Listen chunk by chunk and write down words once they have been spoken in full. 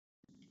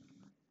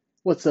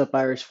What's up,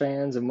 Irish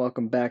fans, and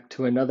welcome back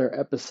to another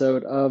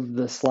episode of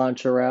the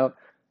Slancha Route.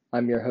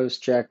 I'm your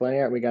host, Jack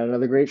Laniart. We got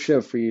another great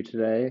show for you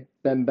today.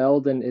 Ben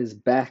Belden is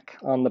back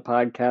on the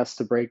podcast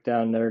to break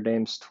down Notre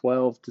Dame's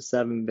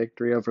 12-7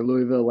 victory over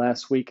Louisville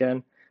last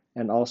weekend,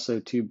 and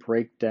also to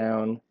break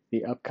down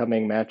the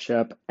upcoming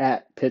matchup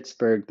at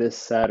Pittsburgh this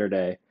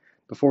Saturday.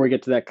 Before we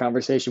get to that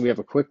conversation, we have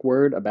a quick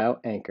word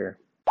about Anchor.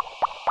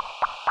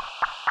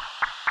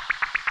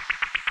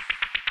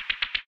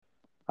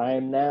 I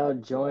am now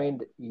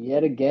joined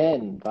yet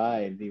again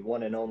by the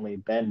one and only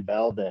Ben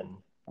Belden.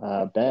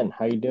 Ben,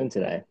 how you doing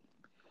today?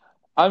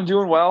 I'm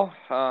doing well,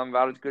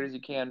 about as good as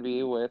you can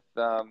be with,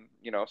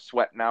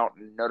 sweating out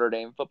Notre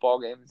Dame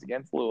football games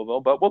against Louisville.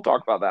 But we'll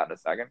talk about that in a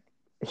second.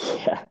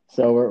 Yeah,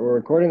 so we're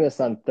recording this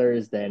on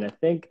Thursday, and I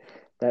think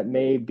that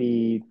may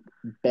be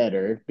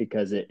better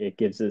because it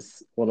gives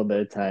us a little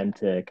bit of time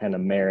to kind of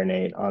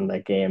marinate on the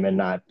game and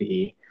not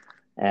be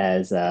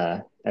as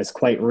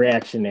quite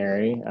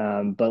reactionary.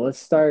 But let's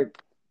start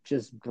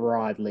just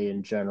broadly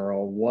in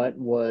general. What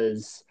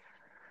was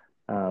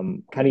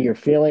kind of your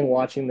feeling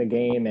watching the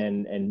game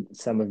and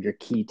some of your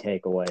key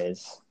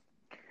takeaways?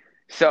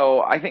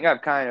 So I think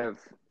I've kind of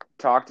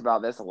talked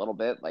about this a little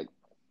bit. Like,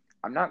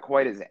 I'm not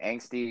quite as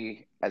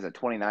angsty as a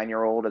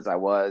 29-year-old as I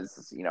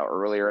was,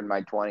 earlier in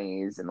my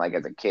 20s and like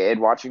as a kid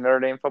watching Notre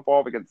Dame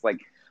football because like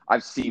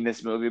I've seen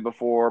this movie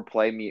before,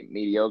 play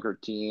mediocre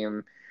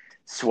team,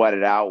 sweat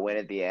it out, win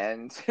at the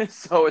end.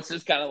 So it's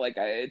just kind of like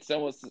it's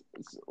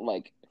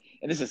like,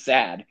 and this is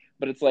sad,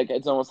 but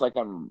it's almost like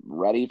I'm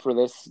ready for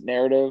this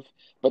narrative.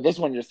 But this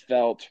one just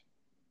felt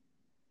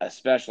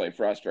especially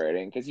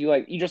frustrating because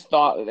you just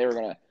thought that they were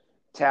gonna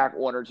tack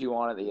one or two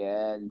on at the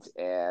end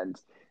and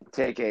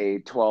take a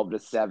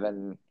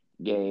 12-7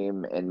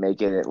 game and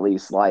make it at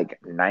least like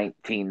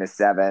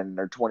 19-7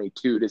 or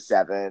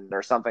 22-7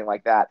 or something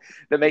like that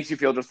makes you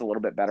feel just a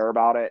little bit better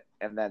about it,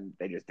 and then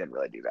they just didn't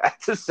really do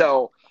that.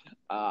 So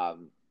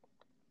um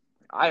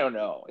I don't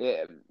know.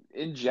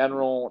 In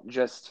general,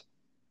 just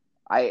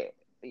I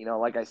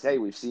like I say,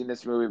 we've seen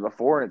this movie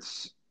before, and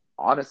it's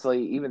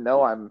honestly, even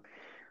though I'm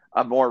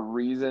a more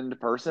reasoned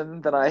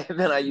person than I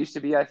than I used to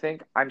be, I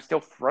think I'm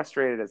still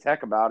frustrated as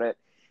heck about it.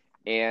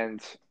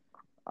 And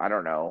I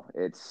don't know.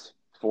 It's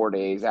 4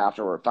 days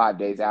afterward, 5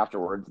 days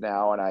afterwards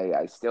now, and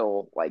I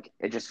still like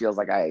it. Just feels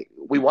like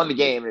we won the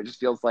game, and it just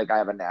feels like I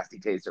have a nasty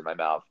taste in my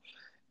mouth.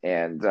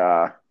 And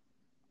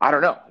I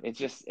don't know.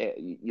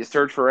 You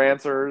search for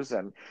answers,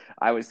 and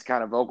I was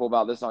kind of vocal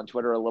about this on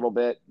Twitter a little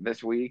bit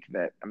this week.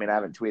 That I mean, I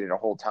haven't tweeted a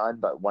whole ton,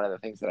 but one of the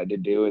things that I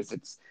did do is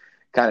it's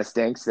kind of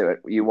stinks that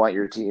you want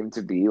your team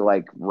to be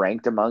like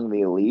ranked among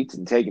the elite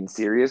and taken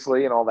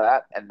seriously and all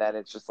that, and then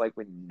it's just like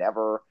we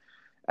never,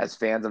 as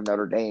fans of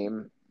Notre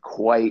Dame,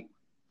 quite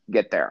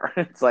get there.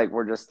 It's like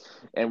we're just,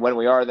 and when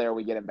we are there,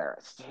 we get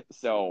embarrassed.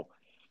 So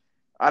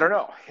I don't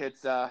know.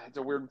 It's a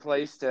weird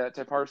place to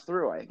parse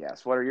through, I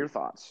guess. What are your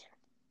thoughts?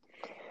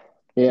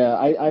 Yeah,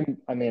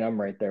 I mean, I'm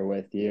right there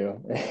with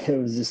you. It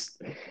was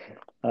just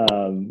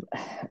um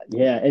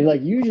yeah, and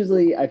like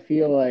usually I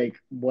feel like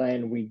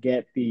when we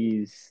get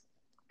these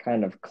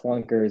kind of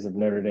clunkers of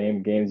Notre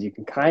Dame games, you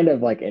can kind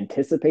of like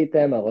anticipate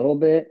them a little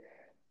bit.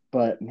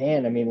 But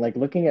man, I mean, like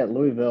looking at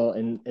Louisville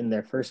in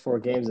their first four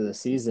games of the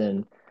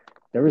season,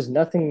 there was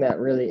nothing that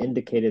really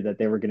indicated that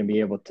they were going to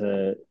be able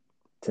to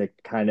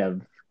kind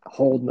of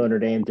hold Notre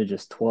Dame to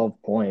just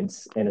 12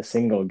 points in a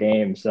single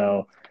game.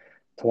 So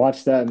to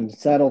watch them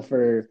settle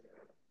for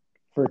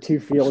two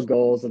field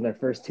goals in their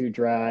first two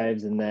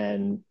drives and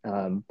then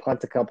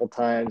punt a couple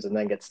times and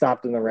then get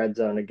stopped in the red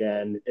zone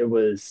again.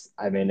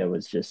 I mean, it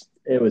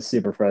was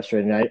super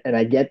frustrating.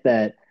 I get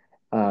that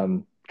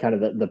kind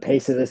of the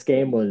pace of this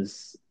game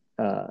was,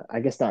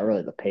 I guess not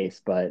really the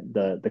pace, but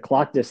the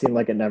clock just seemed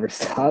like it never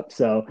stopped.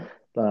 So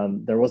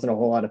there wasn't a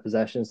whole lot of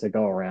possessions to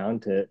go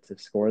around to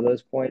score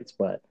those points,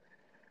 but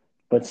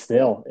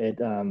still,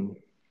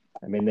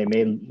 I mean, they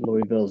made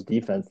Louisville's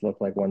defense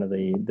look like one of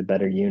the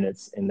better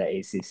units in the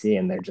ACC,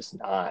 and they're just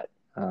not.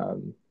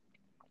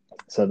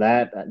 So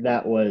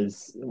that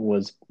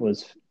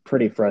was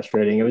pretty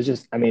frustrating. It was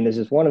just, I mean, it's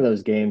just one of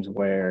those games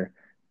where,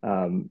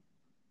 um,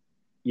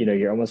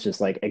 you're almost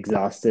just like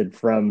exhausted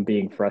from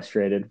being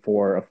frustrated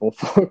for a full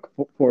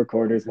four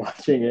quarters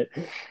watching it.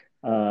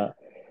 Uh,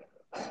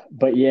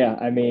 but yeah,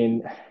 I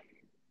mean,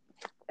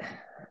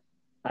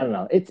 I don't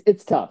know.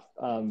 It's tough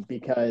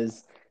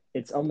because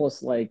it's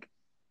almost like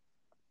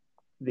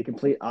the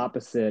complete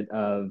opposite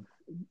of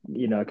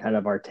kind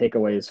of our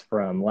takeaways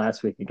from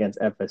last week against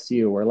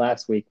FSU, where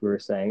last week we were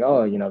saying,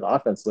 oh, the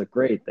offense looked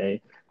great,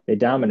 they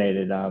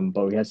dominated,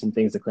 but we had some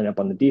things to clean up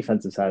on the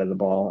defensive side of the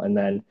ball, and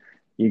then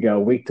you go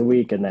week to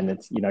week, and then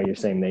it's you're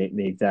saying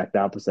the exact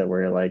opposite,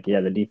 where you're like,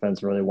 yeah, the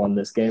defense really won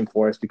this game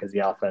for us because the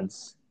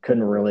offense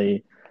couldn't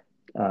really.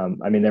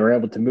 I mean, they were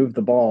able to move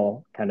the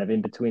ball kind of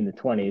in between the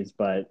 20s,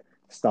 but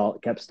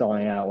kept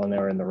stalling out when they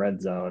were in the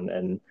red zone,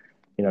 and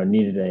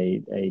needed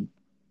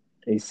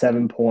a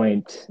 7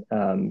 point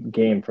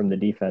game from the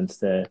defense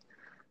to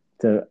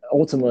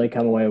ultimately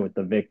come away with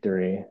the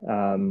victory.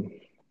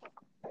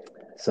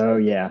 So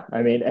yeah,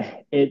 I mean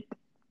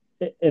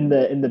in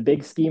the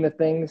big scheme of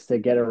things, to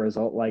get a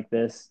result like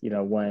this,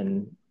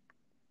 when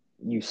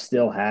you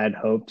still had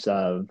hopes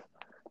of,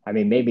 I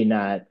mean, maybe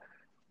not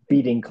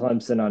beating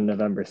Clemson on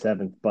November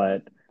 7th,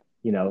 but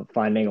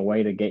finding a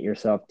way to get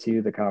yourself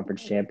to the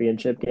conference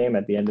championship game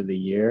at the end of the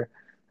year.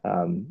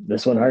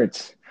 This one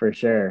hurts for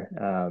sure.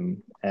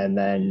 And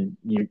then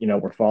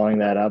we're following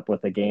that up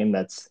with a game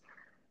that's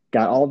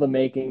got all the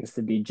makings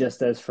to be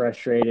just as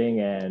frustrating,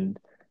 and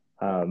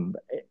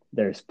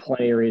there's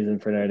plenty of reason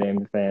for Notre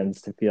Dame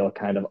fans to feel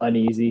kind of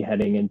uneasy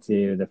heading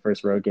into the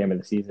first road game of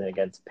the season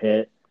against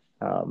Pitt.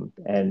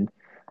 And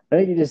I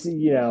think you just,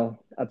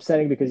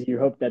 upsetting because you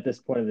hoped at this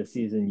point of the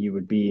season you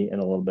would be in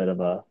a little bit of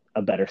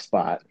a better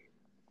spot.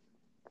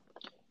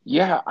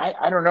 Yeah,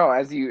 I don't know.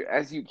 As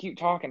you keep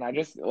talking, I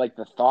just like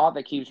the thought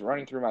that keeps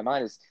running through my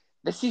mind is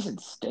this season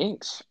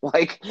stinks.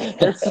 Like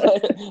there's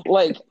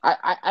like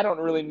I don't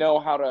really know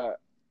how to. I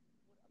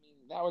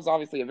mean, that was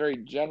obviously a very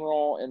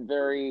general and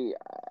very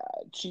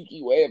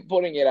cheeky way of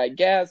putting it, I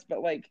guess.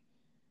 But like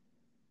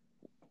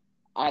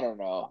I don't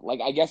know. Like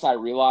I guess I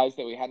realized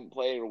that we hadn't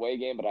played an away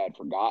game, but I had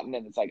forgotten.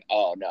 And it's like,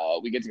 oh no,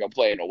 we get to go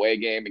play an away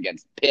game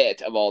against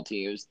Pitt of all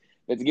teams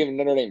that's given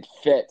Notre Dame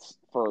fits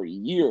for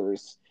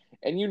years.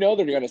 And they're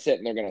going to sit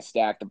and they're going to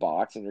stack the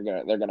box and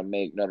they're going to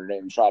make Notre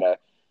Dame try to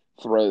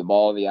throw the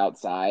ball to the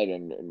outside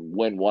and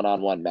win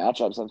one-on-one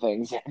matchups and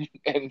things. And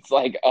it's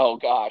like, oh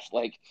gosh,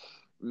 like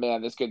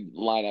man, this could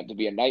line up to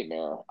be a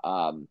nightmare.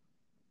 I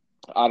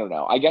don't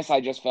know. I guess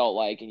I just felt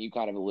like, and you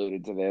kind of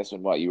alluded to this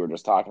and what you were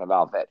just talking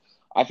about, that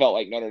I felt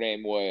like Notre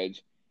Dame would,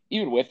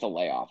 even with the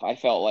layoff, I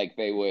felt like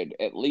they would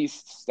at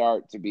least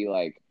start to be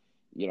like,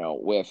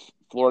 with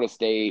Florida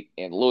State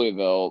and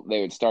Louisville,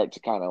 they would start to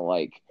kind of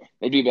like,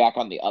 they'd be back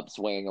on the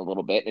upswing a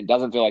little bit. And it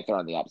doesn't feel like they're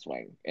on the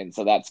upswing. And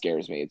so that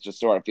scares me. It just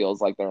sort of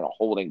feels like they're in a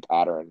holding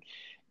pattern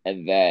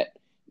and that,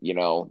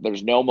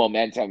 there's no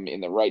momentum in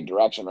the right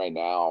direction right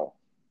now.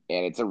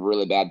 And it's a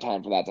really bad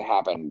time for that to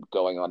happen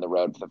going on the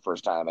road for the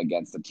first time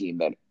against a team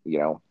that,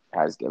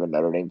 has given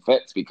Notre Dame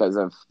fits because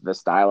of the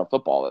style of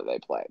football that they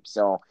play.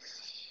 So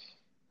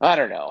I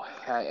don't know.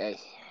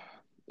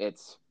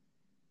 It's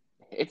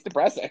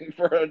depressing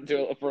for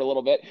a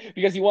little bit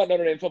because you want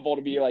Notre Dame football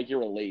to be like your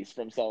release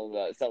from some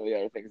of the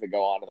other things that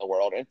go on in the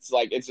world. It's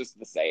like it's just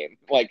the same.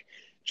 Like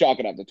chalk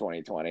it up to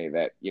 2020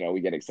 that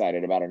we get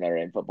excited about a Notre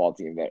Dame football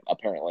team that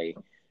apparently,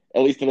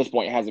 at least to this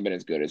point, hasn't been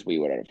as good as we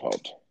would have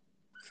hoped.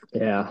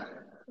 Yeah.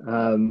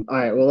 All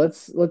right. Well,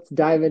 let's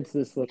dive into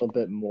this a little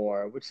bit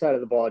more. Which side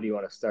of the ball do you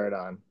want to start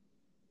on?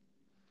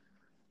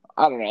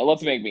 I don't know.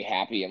 Let's make me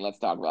happy and let's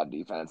talk about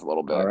defense a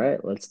little All bit.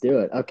 right, let's do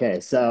it. Okay,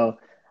 so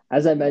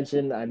as I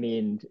mentioned, I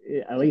mean,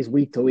 at least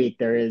week to week,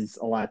 there is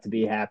a lot to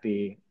be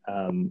happy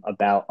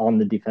about on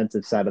the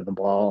defensive side of the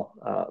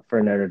ball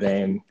for Notre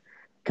Dame,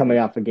 coming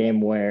off a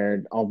game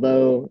where,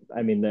 although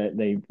I mean,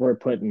 they were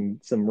put in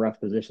some rough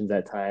positions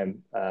at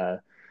time.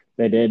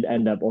 They did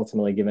end up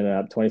ultimately giving it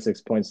up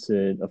 26 points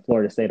to a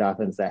Florida State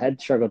offense that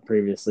had struggled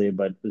previously,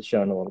 but was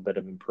showing a little bit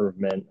of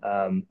improvement.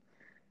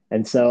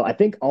 And so I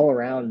think all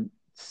around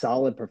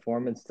solid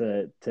performance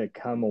to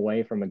come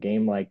away from a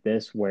game like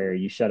this where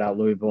you shut out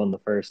Louisville in the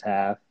first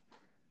half,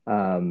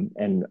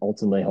 and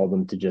ultimately hold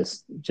them to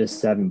just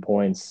 7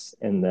 points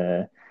in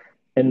the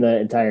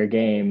entire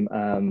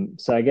game.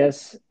 So I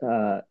guess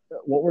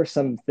what were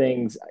some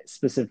things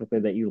specifically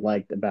that you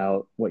liked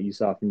about what you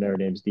saw from Notre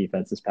Dame's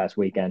defense this past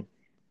weekend?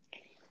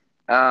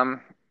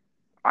 Um,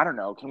 I don't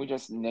know. Can we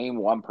just name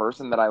one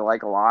person that I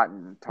like a lot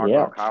and talk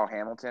Yeah. about Kyle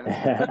Hamilton?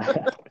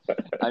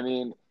 I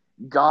mean,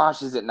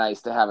 gosh, is it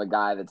nice to have a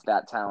guy that's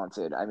that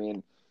talented? I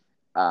mean,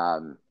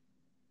 um,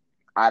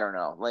 I don't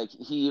know. Like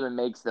he even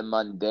makes the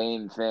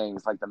mundane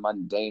things, like the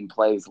mundane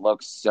plays,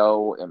 look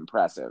so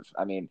impressive.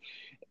 I mean,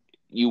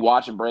 you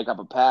watch him break up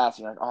a pass,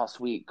 you're like, oh,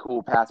 sweet,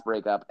 cool pass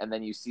breakup, and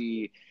then you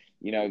see,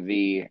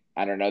 the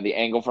I don't know the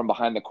angle from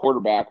behind the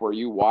quarterback where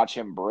you watch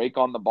him break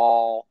on the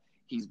ball.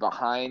 He's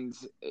behind,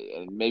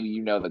 and maybe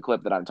the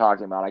clip that I'm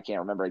talking about. I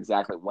can't remember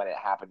exactly when it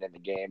happened in the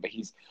game, but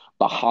he's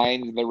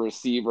behind the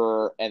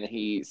receiver, and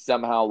he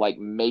somehow like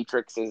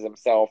matrixes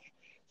himself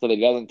so that he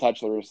doesn't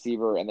touch the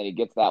receiver, and then he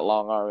gets that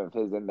long arm of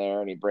his in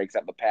there, and he breaks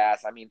up the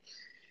pass. I mean,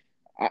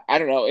 I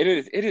don't know. It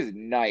is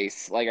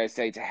nice, like I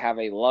say, to have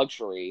a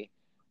luxury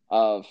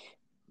of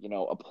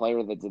a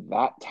player that's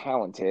that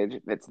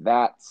talented, that's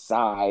that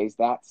size,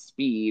 that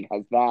speed,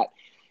 has that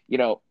you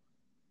know.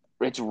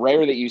 It's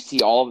rare that you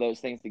see all of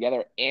those things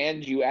together,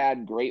 and you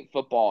add great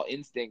football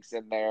instincts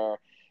in there.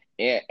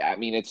 I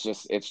mean, it's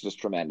just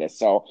tremendous.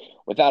 So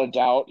without a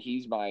doubt,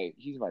 he's my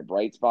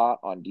bright spot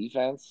on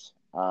defense.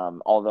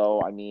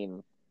 Although I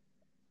mean,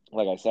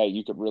 like I say,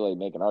 you could really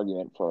make an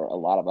argument for a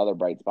lot of other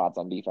bright spots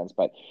on defense.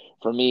 But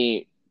for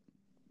me,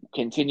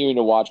 continuing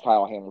to watch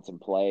Kyle Hamilton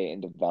play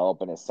and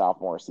develop in his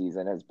sophomore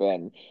season has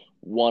been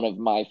one of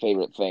my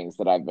favorite things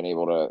that I've been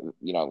able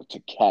to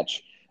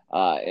catch.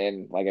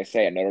 And like I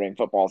say, a Notre Dame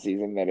football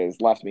season that has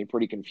left me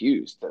pretty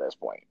confused to this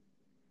point.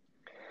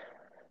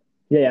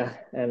 Yeah,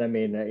 and I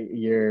mean,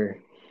 you're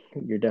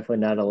definitely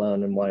not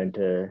alone in wanting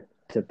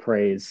to to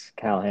praise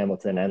Cal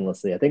Hamilton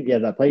endlessly. I think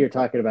the play you're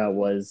talking about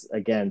was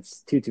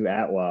against Tutu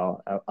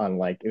Atwell on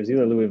like it was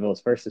either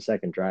Louisville's first or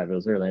second drive. It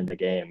was early in the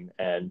game,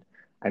 and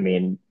I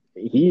mean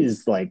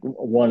he's like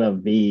one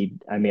of the.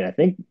 I mean I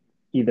think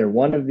either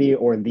one of the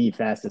or the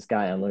fastest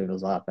guy on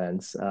Louisville's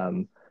offense.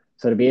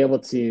 So to be able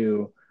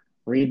to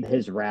read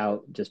his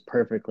route just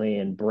perfectly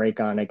and break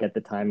on it, get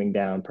the timing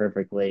down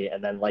perfectly,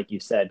 and then like you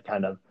said,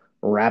 kind of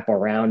wrap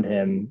around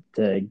him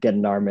to get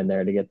an arm in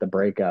there to get the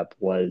breakup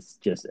was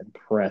just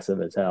impressive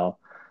as hell.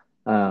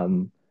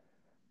 Um,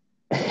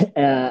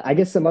 I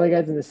guess some other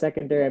guys in the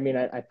secondary. I mean,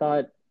 I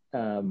thought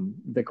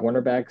the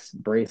cornerbacks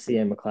Bracy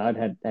and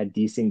McLeod had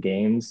decent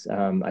games.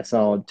 I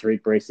saw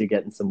Tariq Bracy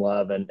getting some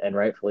love, and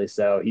rightfully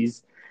so.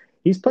 He's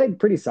played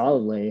pretty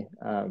solidly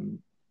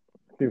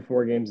through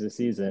 4 games this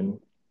season.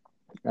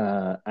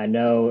 I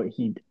know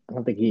he. I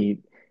don't think he.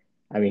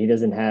 I mean, he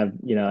doesn't have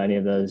any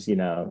of those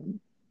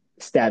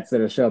stats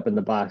that'll show up in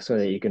the box score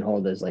that you can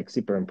hold as like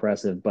super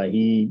impressive, but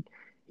he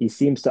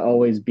seems to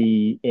always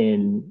be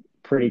in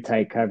pretty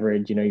tight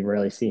coverage. You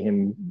rarely see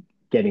him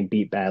getting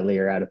beat badly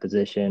or out of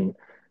position.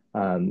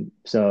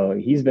 So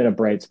he's been a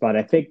bright spot.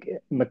 I think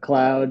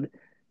McLeod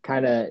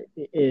kind of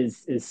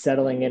is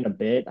settling in a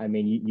bit. I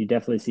mean, you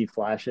definitely see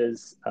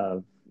flashes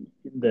of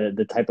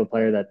the type of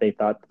player that they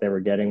thought that they were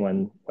getting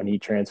when he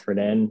transferred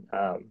in.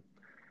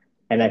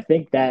 And I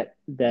think that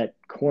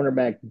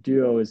cornerback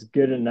duo is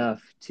good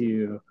enough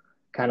to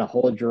kind of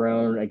hold your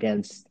own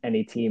against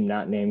any team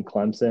not named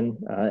Clemson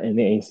in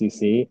the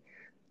ACC.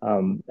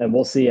 And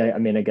we'll see. I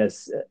mean, I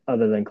guess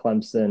other than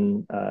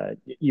Clemson,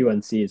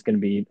 UNC is going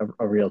to be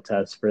a real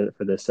test for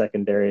the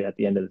secondary at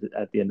the end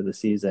of the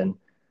season.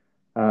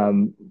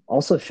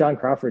 Also, Sean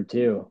Crawford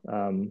too.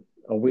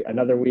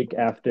 Another week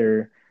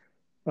after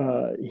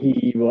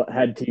he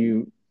had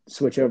to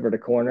switch over to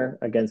corner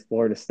against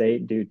Florida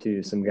State due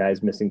to some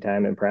guys missing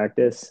time in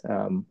practice,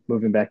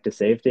 moving back to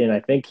safety, and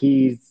I think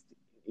he's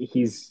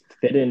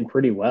fit in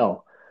pretty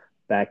well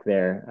back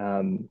there.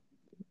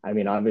 I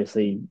mean,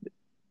 obviously,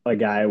 a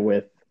guy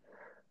with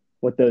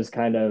those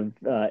kind of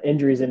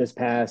injuries in his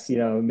past,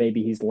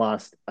 maybe he's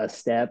lost a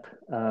step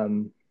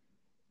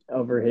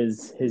over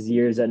his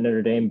years at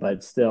Notre Dame,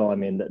 but still, I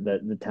mean,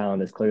 the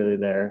talent is clearly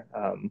there.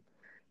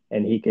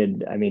 And he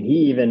could, I mean,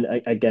 he even,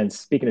 again,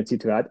 speaking of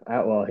Tutu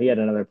Atwell, he had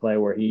another play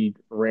where he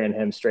ran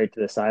him straight to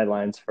the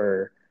sidelines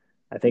for,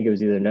 I think it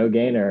was either no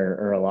gain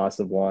or a loss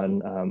of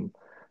one.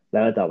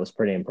 That I thought was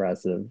pretty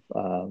impressive.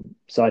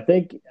 So I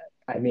think,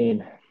 I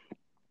mean,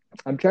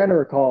 I'm trying to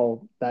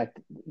recall back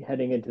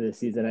heading into the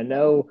season. I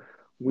know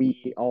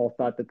we all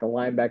thought that the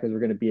linebackers were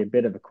going to be a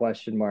bit of a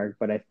question mark,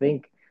 but I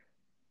think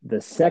the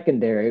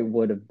secondary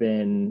would have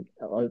been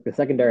the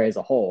secondary as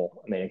a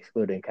whole. I mean,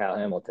 excluding Kyle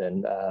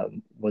Hamilton,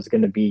 was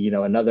going to be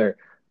another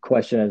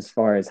question as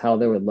far as how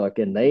they would look,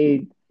 and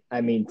they,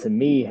 I mean, to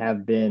me,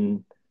 have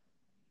been,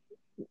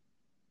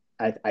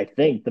 I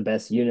think, the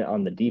best unit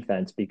on the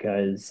defense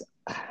because,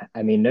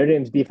 I mean, Notre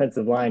Dame's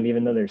defensive line,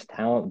 even though there's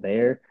talent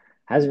there,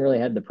 hasn't really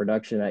had the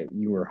production that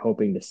you were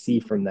hoping to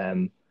see from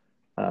them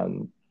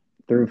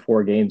through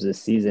 4 games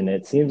this season.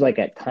 It seems like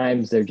at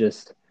times they're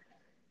just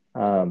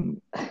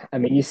I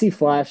mean, you see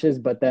flashes,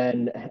 but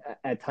then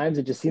at times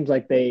it just seems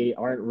like they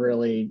aren't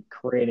really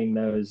creating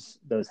those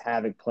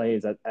havoc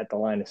plays at the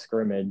line of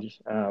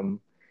scrimmage.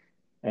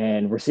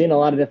 And we're seeing a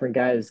lot of different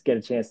guys get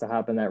a chance to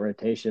hop in that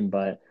rotation,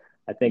 but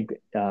I think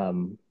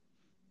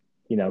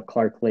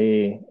Clark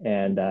Lee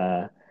and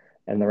the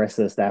rest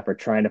of the staff are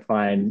trying to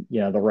find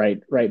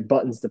the right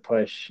buttons to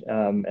push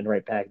and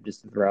right packages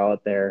to throw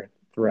out there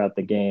throughout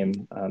the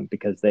game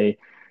because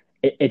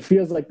it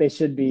feels like they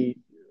should be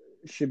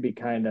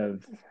kind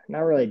of not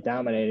really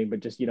dominating, but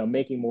just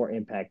making more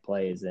impact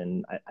plays.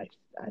 And I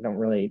don't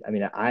really. I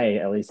mean, I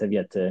at least have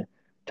yet to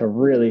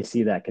really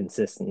see that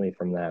consistently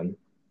from them.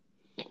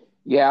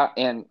 Yeah,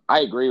 and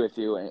I agree with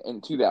you.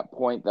 And to that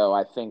point, though,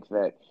 I think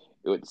that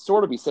it would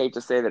sort of be safe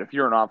to say that if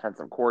you're an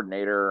offensive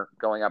coordinator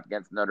going up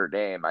against Notre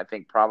Dame, I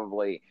think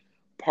probably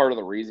part of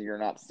the reason you're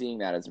not seeing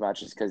that as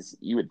much is because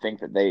you would think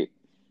that that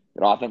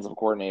offensive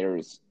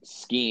coordinators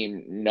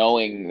scheme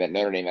knowing that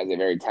Notre Dame has a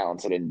very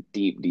talented and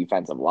deep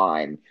defensive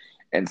line.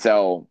 And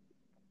so,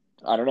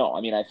 I don't know.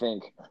 I mean, I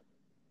think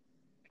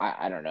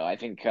I don't know. I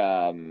think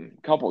a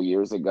couple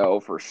years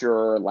ago, for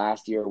sure,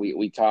 last year,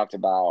 we talked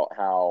about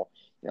how,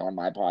 on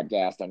my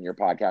podcast, on your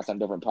podcast, on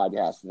different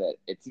podcasts, that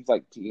it seems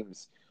like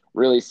teams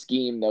really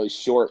scheme those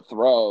short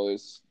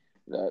throws,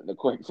 the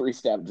quick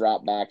 3-step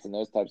drop backs and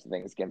those types of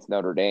things against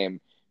Notre Dame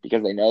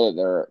because they know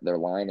that their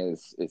line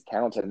is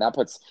talented. And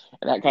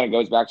that kind of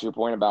goes back to your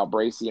point about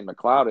Bracy and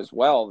McLeod as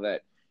well,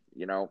 that,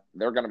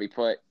 they're going to be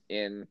put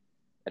in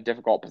a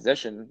difficult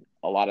position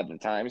a lot of the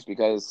times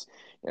because,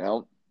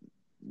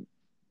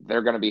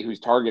 they're going to be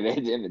who's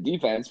targeted in the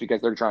defense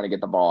because they're trying to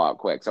get the ball out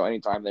quick. So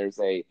anytime there's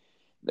an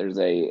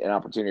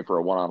opportunity for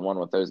a one-on-one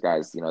with those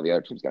guys, the other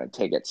team's going to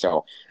take it.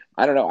 So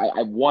I don't know.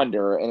 I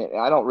wonder, and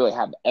I don't really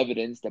have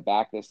evidence to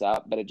back this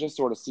up, but it just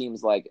sort of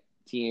seems like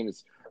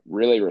teams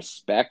really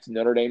respect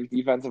Notre Dame's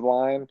defensive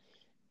line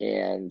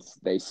and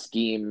they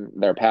scheme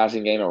their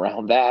passing game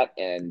around that.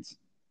 And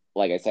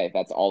like I say,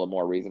 that's all the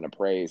more reason to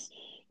praise,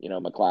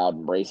 McLeod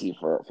and Bracey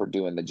for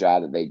doing the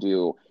job that they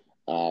do.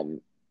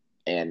 Um,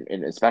 and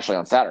especially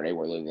on Saturday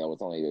where Louisville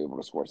was only able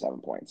to score 7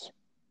 points.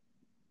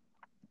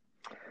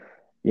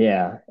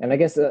 Yeah, and I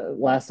guess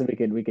lastly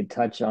we could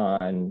touch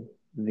on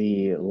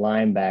the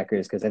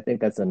linebackers because I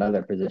think that's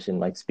another position.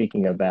 Like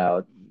speaking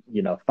about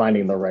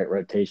finding the right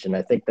rotation,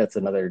 I think that's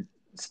another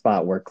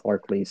spot where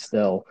Clark Lee's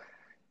still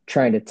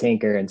trying to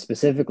tinker, and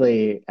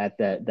specifically at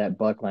that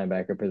buck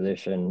linebacker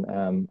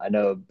position. I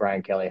know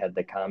Brian Kelly had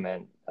the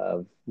comment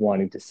of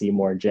wanting to see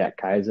more Jack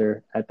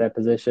Kaiser at that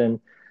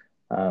position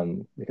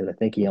because I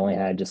think he only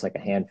had just like a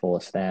handful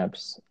of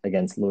snaps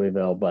against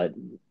Louisville. But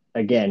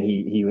again,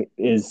 he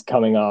is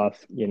coming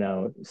off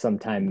some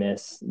time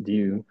miss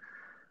due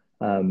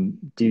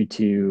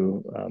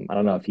to I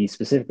don't know if he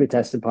specifically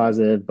tested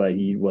positive, but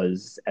he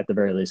was at the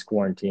very least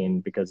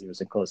quarantined because he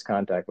was in close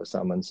contact with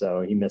someone,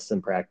 so he missed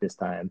some practice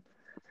time.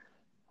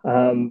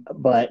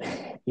 But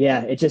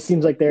yeah, it just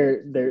seems like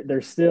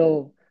they're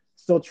still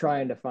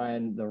trying to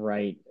find the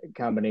right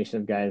combination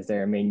of guys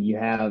there. I mean, you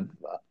have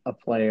a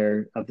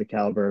player of the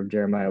caliber of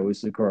Jeremiah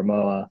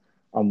Owusu-Koramoah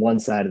on one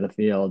side of the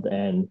field,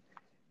 and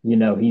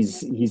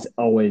he's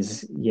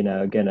always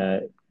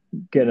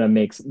gonna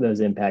make those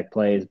impact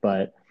plays.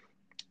 But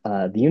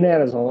the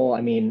unit as a whole,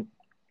 I mean,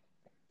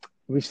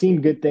 we've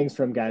seen good things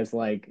from guys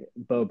like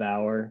Bo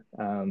Bauer,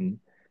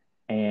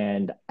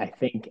 and I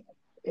think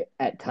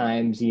at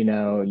times,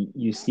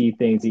 you see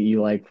things that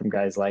you like from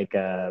guys like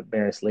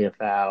Maris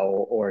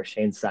Leafau or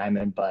Shane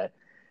Simon, but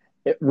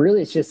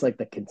it's just like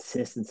the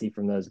consistency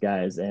from those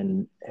guys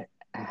and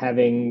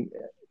having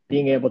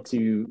being able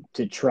to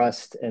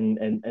trust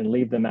and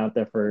leave them out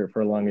there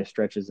for longer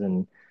stretches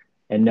and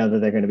know that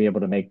they're going to be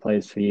able to make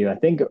plays for you. I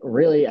think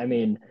really, I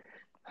mean,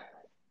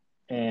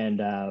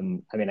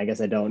 I guess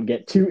I don't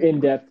get too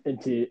in depth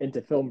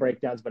into film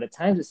breakdowns, but at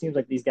times it seems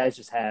like these guys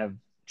just have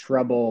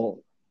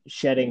trouble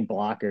shedding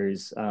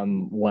blockers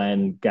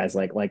when guys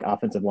like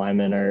offensive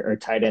linemen or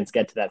tight ends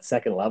get to that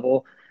second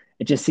level.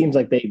 It just seems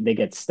like they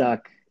get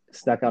stuck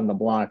on the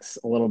blocks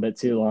a little bit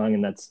too long,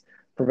 and that's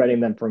preventing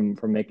them from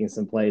making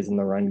some plays in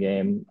the run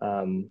game.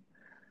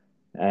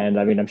 And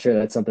I mean, I'm sure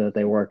that's something that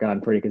they work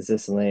on pretty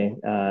consistently.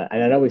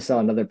 And I know we saw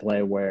another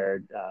play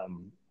where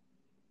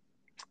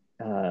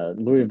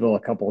Louisville a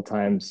couple of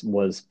times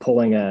was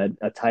pulling a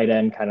tight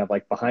end kind of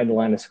like behind the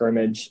line of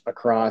scrimmage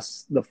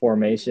across the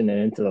formation and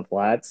into the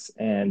flats.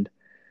 And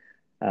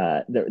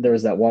there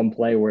was that one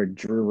play where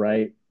Drew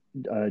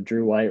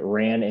White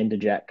ran into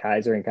Jack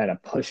Kaiser and kind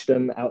of pushed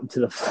him out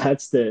into the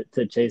flats to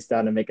chase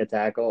down and make a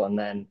tackle. And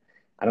then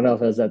I don't know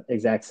if it was that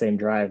exact same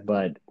drive,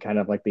 but kind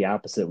of like the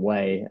opposite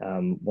way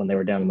when they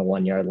were down on the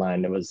 1 yard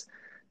line. It was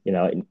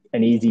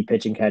an easy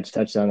pitch and catch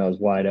touchdown that was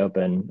wide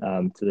open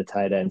to the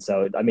tight end.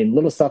 So, I mean,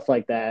 little stuff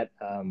like that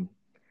of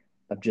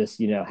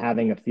just,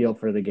 having a feel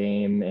for the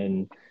game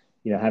and,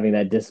 having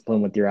that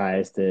discipline with your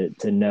eyes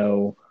to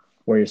know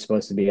where you're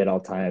supposed to be at all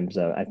times,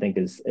 I think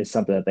is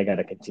something that they got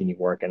to continue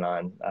working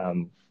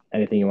on.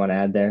 Anything you want to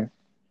add there?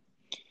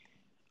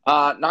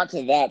 Not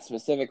to that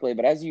specifically,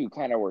 but as you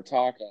kind of were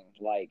talking,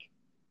 like,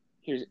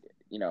 here's,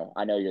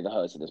 I know you're the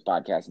host of this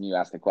podcast and you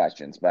ask the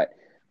questions, but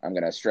I'm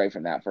going to stray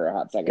from that for a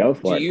hot second. Go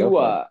for it.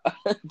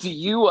 Do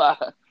you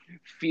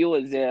feel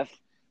as if,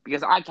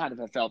 because I kind of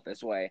have felt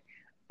this way,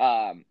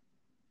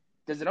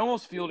 does it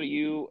almost feel to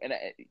you, and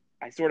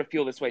I sort of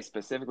feel this way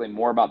specifically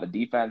more about the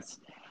defense,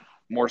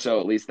 more so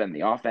at least than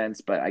the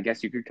offense, but I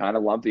guess you could kind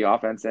of lump the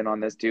offense in on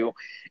this too.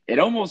 It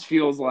almost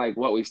feels like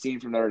what we've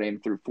seen from Notre Dame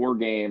through 4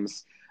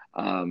 games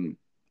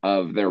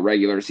of their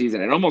regular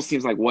season. It almost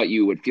seems like what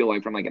you would feel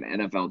like from like an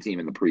NFL team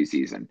in the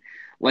preseason.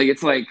 Like,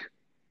 it's like,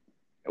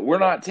 we're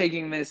not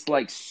taking this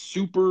like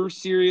super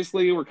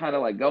seriously. We're kind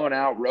of like going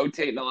out,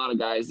 rotating a lot of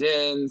guys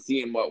in,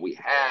 seeing what we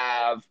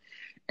have.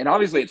 And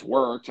obviously it's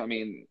worked. I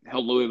mean,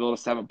 held Louisville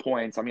to 7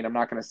 points. I mean, I'm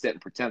not going to sit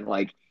and pretend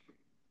like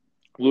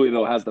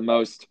Louisville has the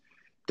most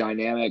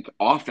dynamic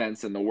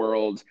offense in the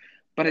world,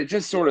 but it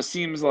just sort of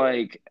seems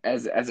like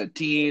as a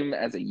team,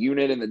 as a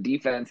unit in the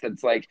defense,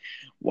 it's like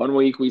 1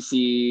 week we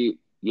see,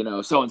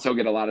 so-and-so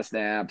get a lot of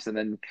snaps, and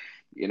then,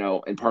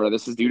 and part of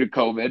this is due to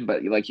COVID,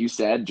 but like you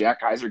said, Jack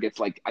Kaiser gets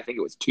like, I think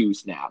it was 2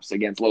 snaps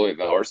against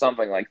Louisville or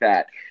something like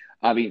that.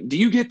 I mean, do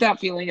you get that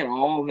feeling at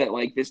all that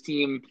like this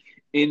team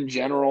in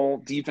general,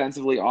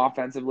 defensively,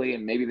 offensively,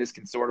 and maybe this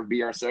can sort of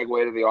be our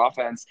segue to the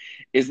offense,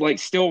 is like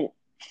still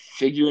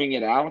figuring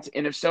it out?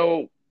 And if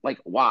so, like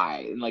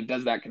why? And like,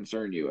 does that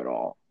concern you at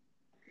all?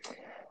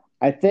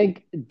 I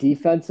think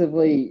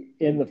defensively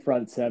in the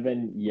front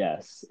seven,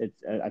 yes.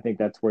 I think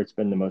that's where it's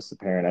been the most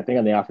apparent. I think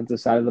on the offensive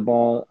side of the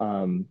ball,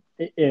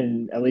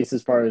 in at least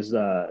as far as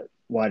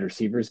wide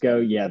receivers go,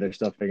 yeah, they're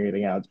still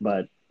figuring it out.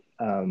 But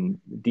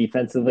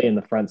defensively in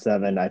the front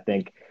seven, I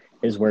think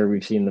is where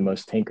we've seen the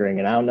most tinkering.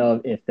 And I don't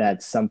know if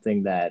that's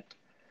something that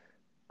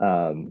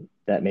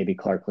that maybe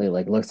Clark Lee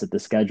like looks at the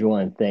schedule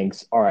and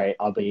thinks, all right,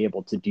 I'll be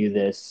able to do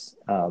this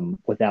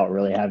without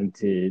really having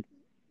to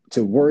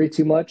worry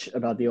too much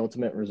about the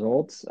ultimate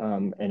results,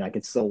 and I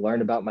could still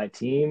learn about my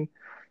team.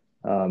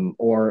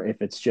 or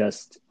if it's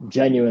just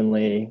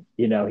genuinely,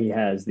 he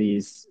has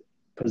these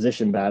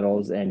position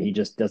battles and he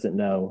just doesn't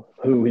know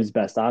who his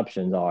best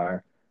options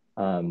are.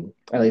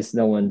 At least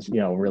no one's,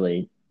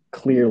 really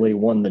clearly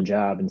won the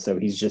job. And so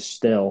he's just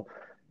still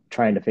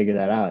trying to figure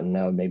that out. And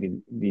now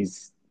maybe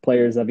these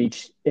players have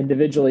each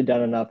individually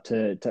done enough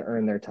to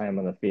earn their time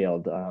on the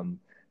field.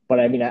 But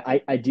I mean,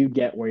 I do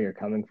get where you're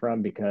coming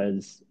from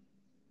because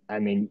I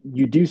mean,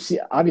 you do see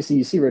obviously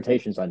you see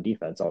rotations on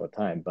defense all the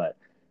time, but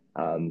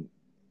um,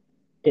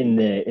 in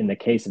the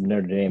case of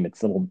Notre Dame,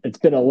 it's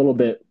been a little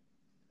bit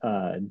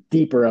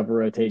deeper of a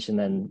rotation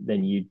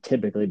than you'd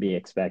typically be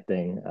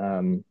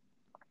expecting.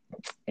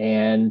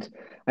 And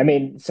I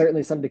mean,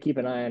 certainly something to keep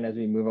an eye on as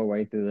we move our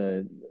way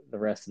through the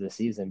rest of the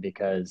season,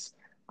 because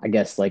I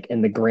guess like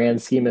in the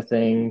grand scheme of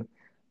thing,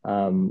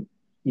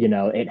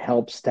 it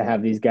helps to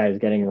have these guys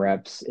getting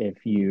reps.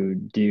 If you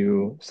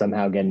do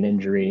somehow get an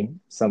injury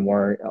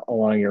somewhere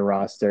along your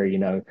roster,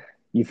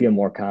 you feel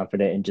more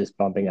confident in just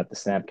bumping up the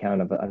snap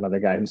count of another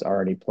guy who's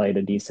already played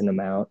a decent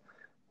amount.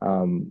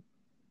 Um,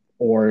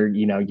 or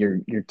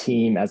your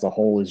team as a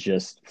whole is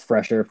just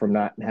fresher from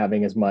not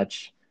having as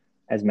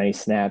many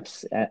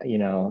snaps,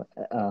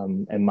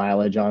 and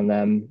mileage on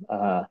them.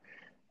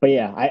 But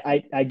yeah,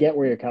 I get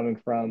where you're coming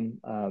from.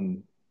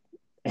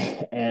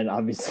 And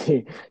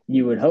obviously,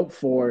 you would hope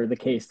for the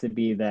case to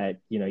be that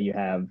you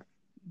have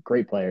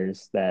great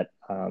players that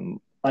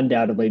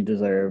undoubtedly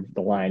deserve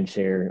the lion's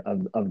share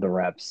of the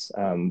reps.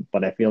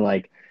 But I feel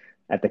like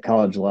at the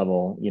college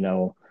level,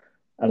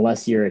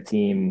 unless you're a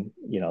team,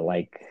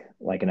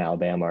 like an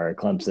Alabama or a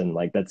Clemson,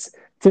 like that's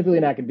typically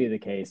not going to be the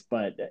case.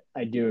 But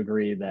I do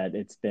agree that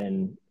it's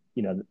been,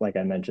 like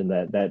I mentioned,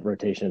 that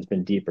rotation has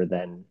been deeper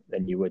than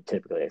you would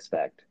typically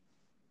expect.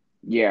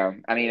 Yeah,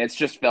 I mean, it's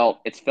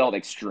felt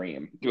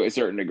extreme to a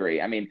certain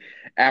degree. I mean,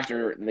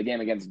 after the game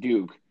against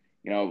Duke,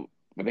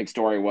 the big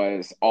story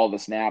was all the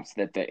snaps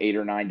that the 8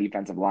 or 9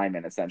 defensive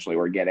linemen essentially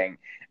were getting,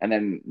 and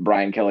then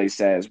Brian Kelly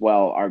says,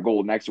 "Well, our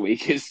goal next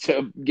week is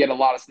to get a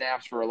lot of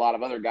snaps for a lot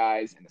of other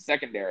guys in the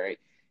secondary."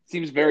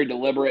 Seems very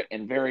deliberate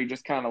and very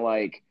just kind of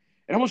like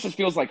it almost just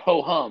feels like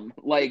ho hum,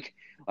 like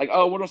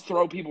oh, we'll just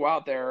throw people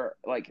out there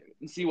like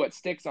and see what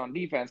sticks on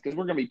defense because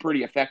we're gonna be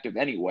pretty effective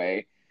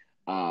anyway.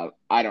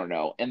 I don't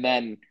know. And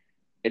then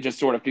it just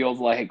sort of feels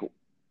like,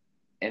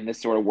 and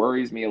this sort of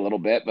worries me a little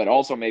bit, but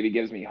also maybe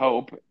gives me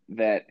hope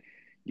that,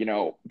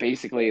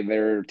 basically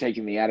they're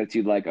taking the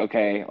attitude like,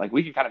 okay, like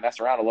we can kind of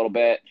mess around a little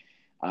bit,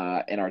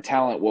 and our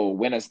talent will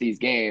win us these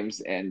games.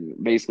 And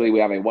basically we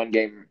have a 1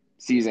 game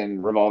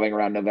season revolving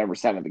around November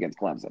 7th against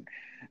Clemson.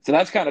 So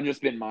that's kind of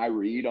just been my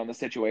read on the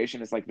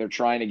situation. It's like they're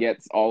trying to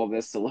get all of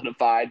this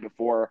solidified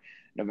before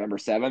November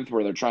 7th,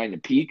 where they're trying to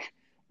peak.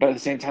 But at the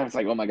same time, it's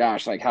like, oh my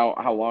gosh, like how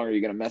long are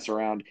you going to mess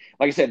around?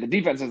 Like I said, the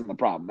defense isn't the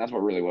problem. That's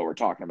what we're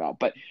talking about.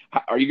 But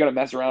are you going to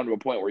mess around to a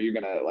point where you're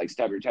going to like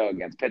stub your toe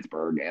against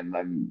Pittsburgh and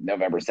then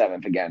November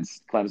 7th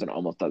against Clemson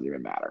almost doesn't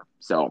even matter?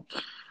 So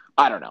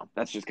I don't know.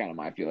 That's just kind of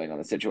my feeling on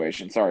the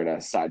situation. Sorry to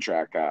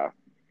sidetrack,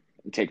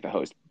 take the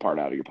host part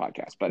out of your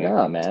podcast, but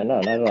No, man, no,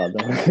 not at all.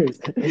 No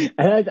worries.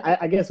 And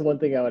I guess one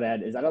thing I would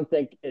add is I don't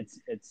think it's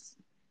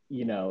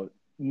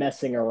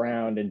messing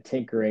around and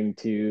tinkering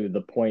to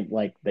the point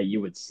like that you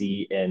would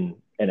see in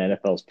an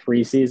NFL's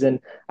preseason.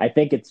 I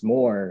think it's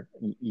more,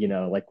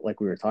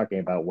 like we were talking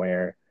about,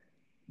 where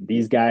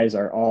these guys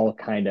are all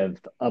kind of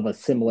a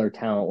similar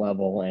talent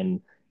level, and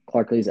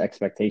Clark Lee's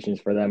expectations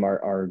for them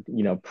are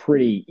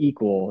pretty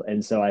equal.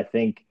 And so I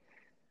think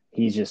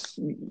he's just,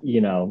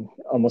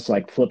 almost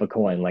like flip a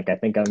coin. Like I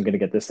think I'm going to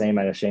get the same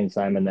out of Shane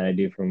Simon than I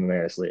do from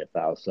Amaris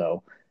Leofau.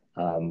 So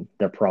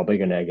they're probably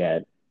going to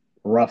get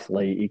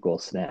roughly equal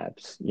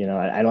snaps.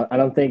 I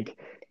don't think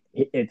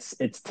it's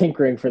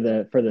tinkering for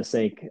the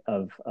sake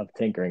of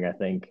tinkering. I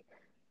think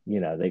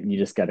that you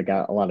just got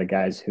a lot of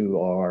guys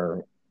who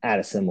are at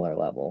a similar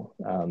level.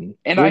 and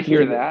I With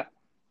hear me, that.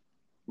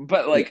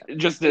 But yeah, like,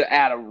 just to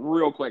add a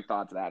real quick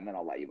thought to that, and then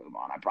I'll let you move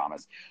on. I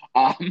promise.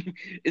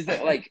 Is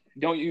that like,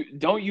 don't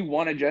you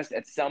want to just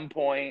at some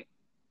point,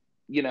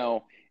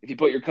 if you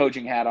put your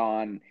coaching hat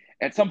on,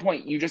 at some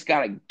point you just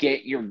got to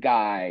get your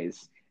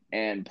guys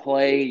and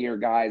play your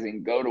guys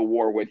and go to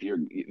war with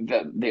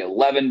the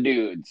 11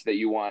 dudes that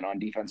you want on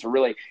defense. Or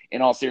really,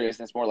 in all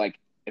seriousness, more like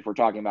if we're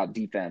talking about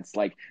defense,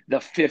 like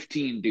the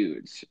 15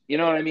 dudes. You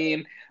know what I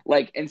mean?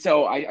 Like, and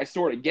so I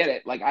sort of get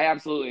it. Like, I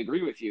absolutely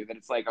agree with you that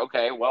it's like,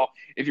 okay, well,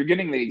 if you're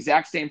getting the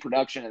exact same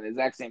production and the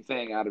exact same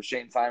thing out of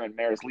Shane Simon,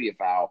 Maris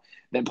Leofau,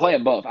 then play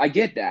them both. I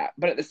get that.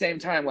 But at the same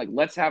time, like,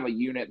 let's have a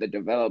unit that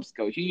develops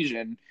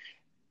cohesion.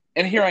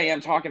 And here I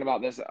am talking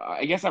about this.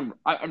 I guess I'm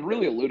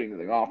really alluding to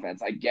the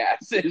offense, I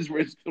guess, is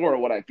sort of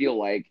what I feel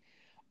like.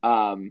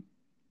 Um,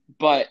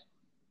 but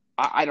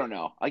I don't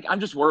know. Like, I'm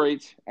just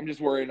worried. I'm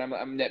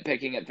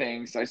nitpicking at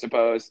things, I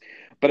suppose.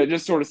 But it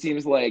just sort of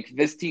seems like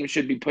this team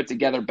should be put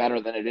together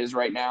better than it is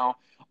right now,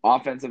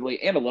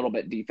 offensively and a little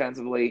bit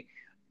defensively.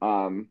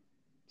 Um,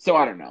 so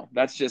I don't know.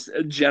 That's just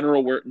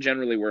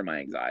generally where my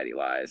anxiety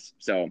lies.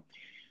 So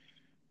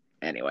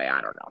anyway,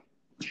 I don't know.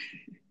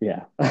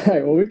 Yeah. All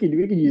right. Well, we could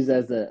use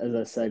that as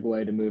a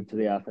segue to move to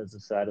the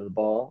offensive side of the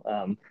ball.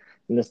 And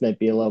this might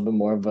be a little bit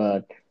more of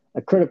a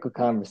critical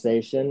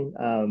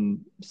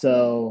conversation.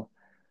 So,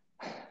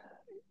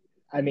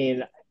 I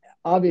mean,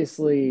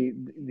 obviously,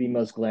 the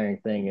most glaring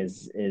thing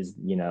is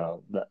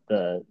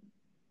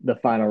the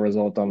final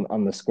result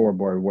on the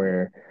scoreboard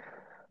where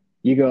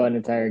you go an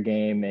entire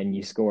game and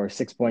you score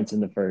 6 points in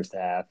the first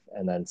half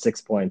and then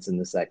 6 points in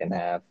the second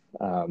half.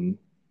 And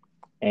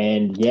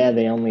yeah,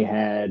 they only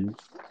had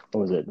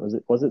what was it?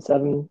 Was it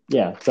seven?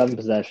 Yeah, seven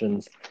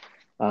possessions.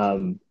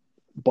 Um,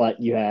 but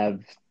you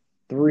have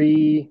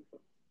three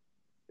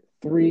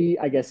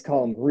I guess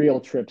call them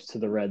real trips to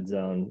the red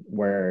zone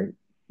where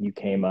you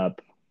came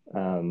up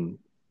not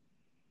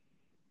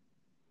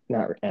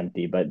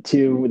empty, but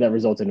two that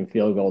resulted in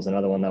field goals.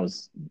 Another one that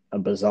was a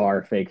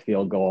bizarre fake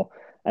field goal,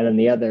 and then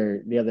the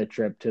other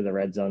trip to the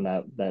red zone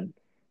that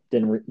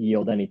didn't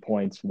yield any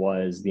points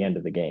was the end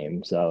of the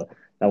game. So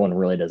that one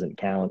really doesn't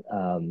count.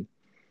 Um,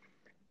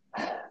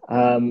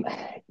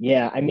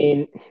 yeah, I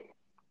mean,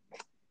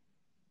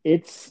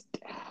 it's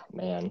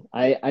man,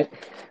 I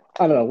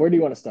don't know. Where do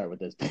you want to start with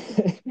this?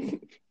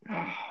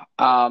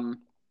 Um,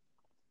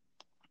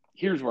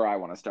 Here's where I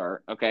want to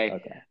start. Okay,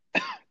 Okay.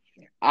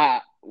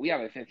 we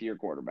have a fifth year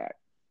quarterback,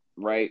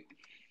 right?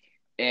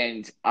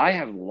 And I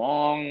have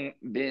long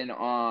been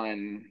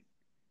on.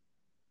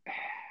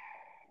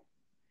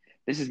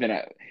 This has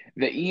been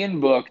the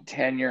Ian Book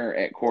tenure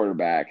at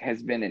quarterback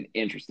has been an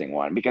interesting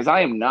one because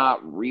I am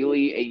not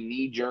really a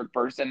knee jerk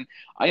person.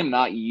 I am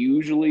not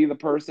usually the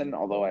person,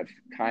 although I've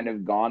kind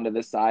of gone to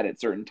this side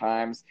at certain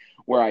times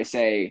where I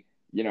say,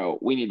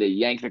 we need to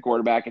yank the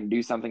quarterback and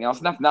do something else.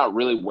 And that's not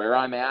really where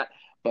I'm at.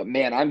 But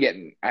man, I'm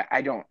getting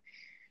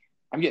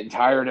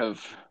tired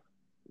of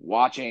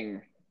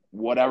watching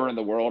whatever in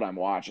the world I'm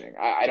watching.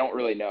 I don't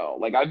really know.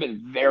 Like I've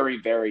been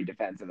very, very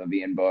defensive of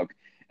Ian Book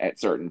at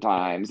certain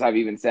times. I've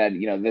even said,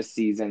 this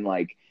season,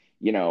 like,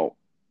 you know,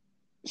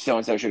 so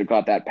and so should have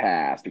caught that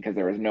pass because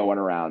there was no one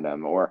around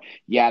him, or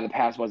yeah, the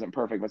pass wasn't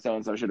perfect, but so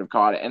and so should have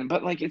caught it. And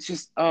but like it's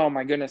just oh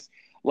my goodness,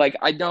 like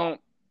I don't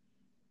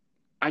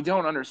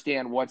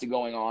understand what's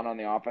going on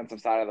the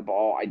offensive side of the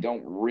ball. I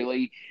don't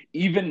really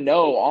even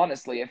know,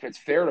 honestly, if it's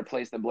fair to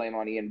place the blame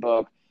on Ian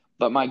Book.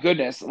 But my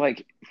goodness,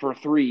 like for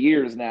 3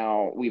 years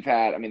now, we've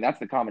had, I mean, that's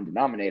the common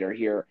denominator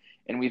here.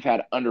 And we've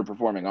had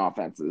underperforming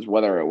offenses,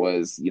 whether it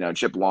was,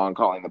 Chip Long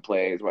calling the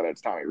plays, whether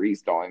it's Tommy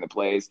Reese calling the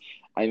plays.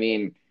 I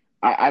mean,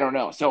 I don't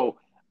know. So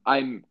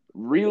I'm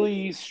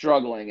really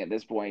struggling at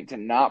this point to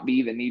not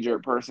be the knee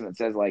jerk person that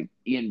says, like,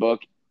 Ian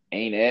Book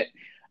ain't it,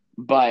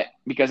 but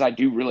because I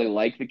do really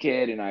like the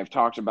kid, and I've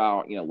talked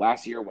about,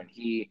 last year when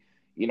he,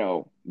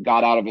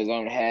 got out of his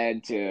own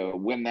head to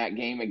win that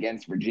game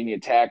against Virginia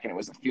Tech, and it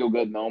was a feel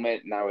good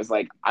moment. And I was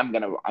like,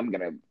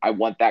 I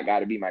want that guy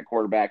to be my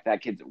quarterback.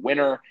 That kid's a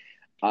winner.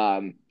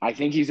 I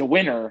think he's a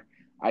winner.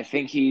 I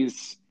think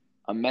he's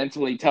a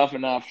mentally tough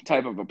enough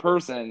type of a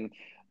person.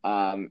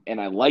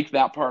 And I like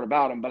that part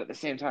about him. But at the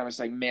same time, it's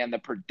like, man, the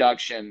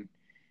production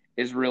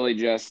is really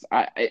just,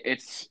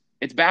 it's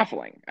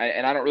baffling.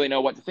 And I don't really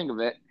know what to think of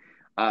it.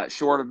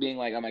 Short of being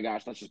like, oh my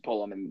gosh, let's just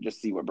pull him and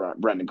just see what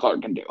Brendan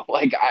Clark can do.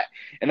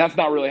 And that's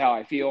not really how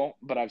I feel,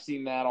 but I've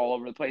seen that all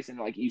over the place. And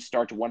like, you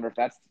start to wonder if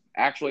that's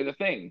actually the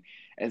thing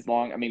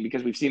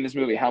because we've seen this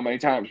movie how many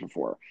times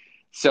before.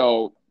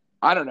 So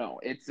I don't know.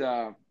 It's,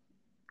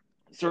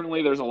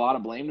 certainly there's a lot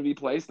of blame to be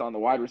placed on the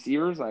wide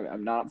receivers.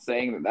 I'm not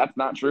saying that that's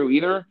not true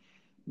either,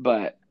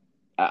 but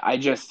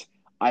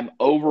I'm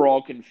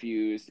overall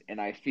confused,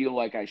 and I feel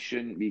like I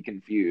shouldn't be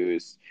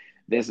confused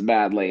this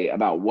badly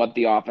about what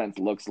the offense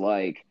looks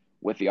like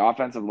with the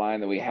offensive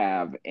line that we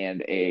have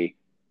and a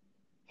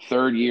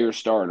third year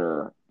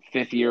starter,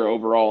 fifth year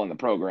overall in the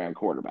program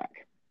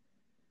quarterback.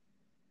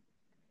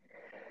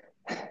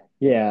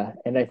 Yeah,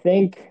 and I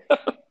think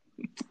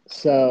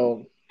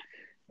so.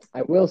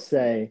 I will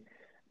say,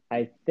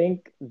 I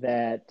think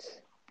that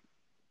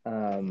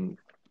um,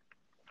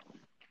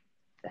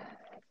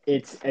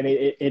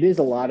 it is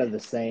a lot of the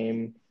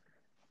same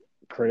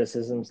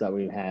criticisms that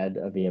we've had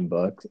of Ian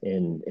Book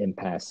in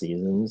past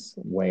seasons,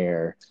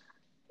 where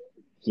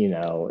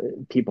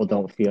people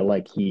don't feel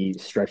like he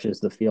stretches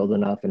the field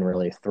enough and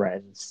really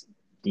threatens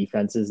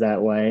defenses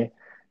that way,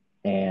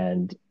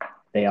 and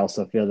they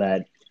also feel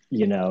that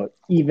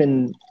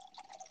even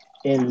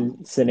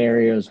in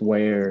scenarios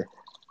where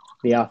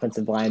the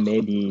offensive line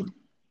may be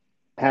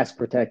pass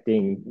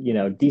protecting,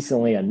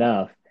 decently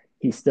enough,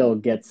 he still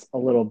gets a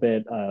little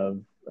bit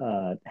of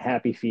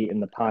happy feet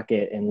in the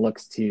pocket and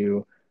looks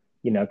to,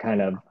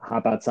 kind of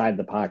hop outside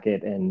the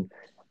pocket and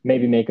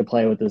maybe make a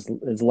play with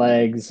his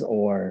legs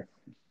or,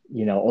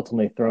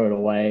 ultimately throw it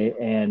away.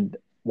 And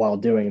while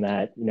doing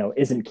that,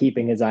 isn't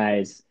keeping his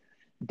eyes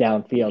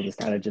downfield, is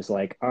kind of just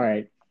like, all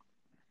right,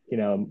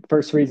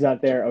 first read's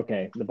not there.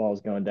 Okay, the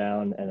ball's going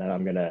down, and then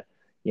I'm gonna,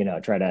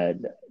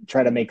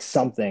 try to make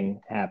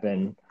something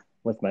happen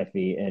with my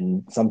feet.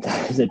 And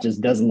sometimes it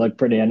just doesn't look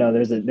pretty. I know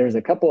there's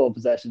a couple of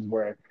possessions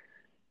where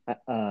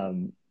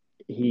um,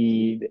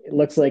 he it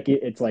looks like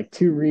it's like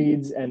two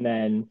reads, and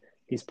then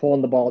he's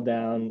pulling the ball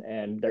down,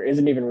 and there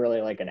isn't even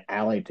really like an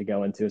alley to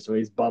go into. So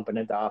he's bumping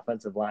into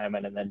offensive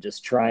linemen and then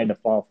just trying to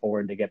fall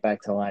forward to get back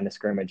to the line of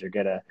scrimmage or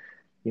get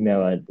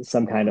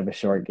some kind of a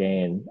short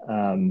gain.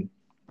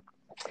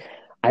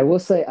 I will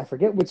say, I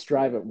forget which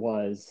drive it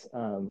was,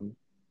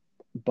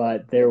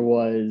 but there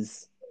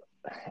was,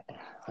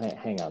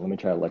 hang on, let me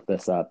try to look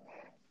this up,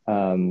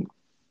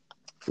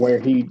 where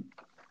he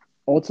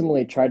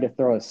ultimately tried to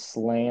throw a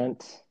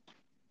slant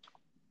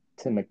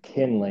to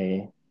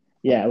McKinley.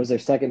 Yeah, it was their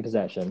second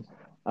possession.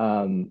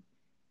 And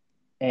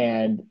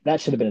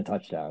that should have been a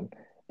touchdown.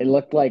 It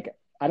looked like,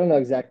 I don't know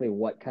exactly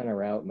what kind of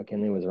route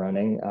McKinley was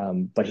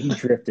running, but he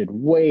drifted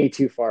way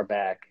too far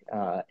back.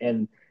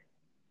 And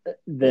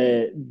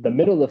the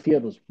middle of the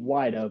field was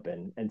wide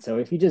open. And so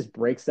if he just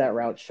breaks that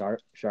route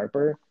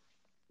sharper,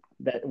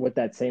 that with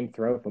that same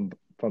throw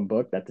from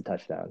Book, that's a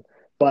touchdown.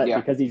 But Yeah.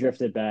 because he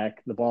drifted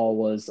back, the ball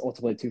was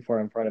ultimately too far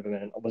in front of him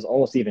and was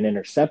almost even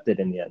intercepted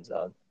in the end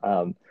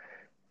zone.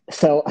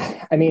 So,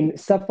 I mean,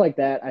 stuff like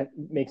that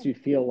makes me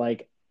feel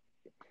like,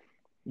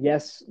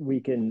 yes,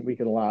 we can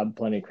lob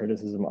plenty of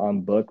criticism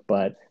on Book,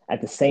 but at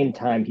the same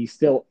time, he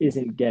still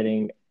isn't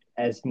getting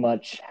as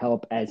much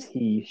help as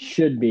he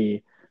should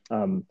be,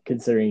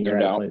 considering No you're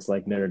at a doubt. place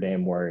like Notre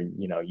Dame where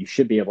you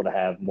should be able to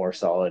have more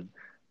solid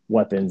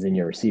weapons in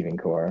your receiving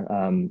core.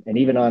 And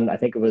even on, I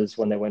think it was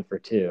when they went for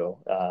two,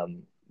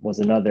 was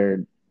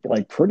another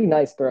like pretty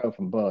nice throw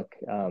from Book.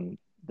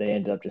 They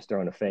ended up just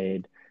throwing a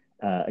fade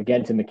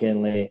again to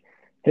McKinley,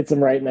 hits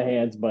him right in the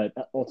hands, but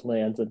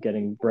ultimately ends up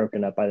getting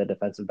broken up by the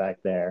defensive back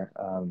there.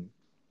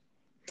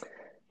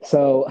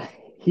 So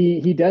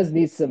he does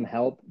need some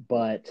help,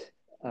 but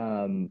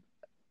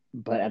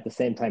at the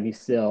same time, he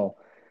still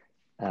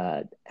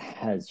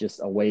has just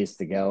a ways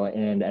to go.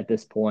 And at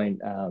this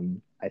point,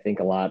 I think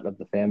a lot of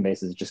the fan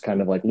base is just kind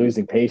of like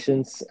losing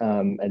patience.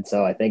 And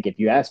so I think if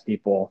you ask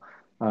people,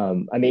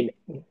 I mean,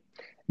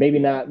 maybe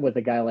not with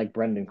a guy like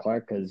Brendan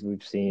Clark, because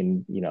we've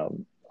seen,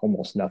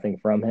 almost nothing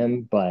from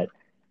him, but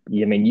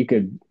I mean, you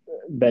could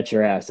bet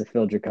your ass if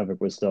Phil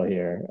Dracovic was still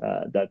here,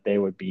 that they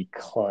would be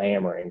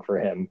clamoring for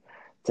him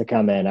to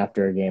come in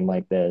after a game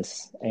like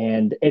this.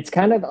 And it's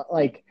kind of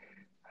like,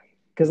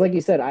 because like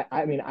you said,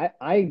 I mean,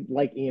 I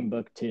like Ian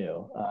Book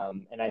too.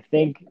 And I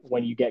think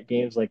when you get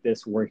games like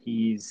this where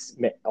he's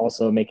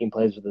also making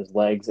plays with his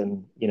legs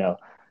and,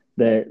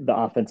 the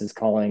offense is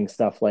calling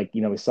stuff like,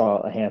 we saw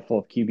a handful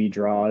of QB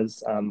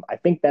draws. I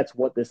think that's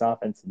what this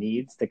offense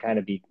needs to kind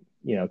of be,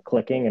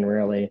 clicking and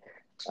really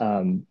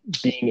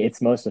being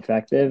its most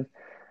effective.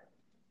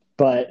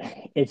 But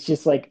it's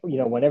just like,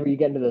 whenever you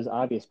get into those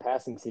obvious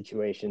passing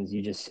situations,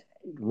 you just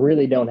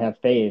really don't have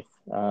faith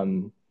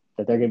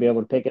that they're going to be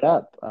able to pick it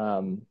up.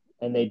 And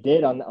they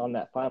did on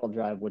that final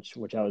drive,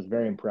 which I was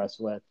very impressed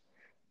with.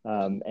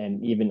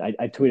 And even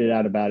I tweeted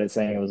out about it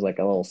saying it was like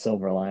a little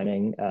silver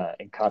lining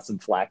and caught some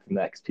flack from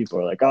that because people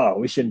were like, oh,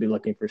 we shouldn't be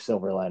looking for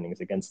silver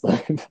linings against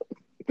them. And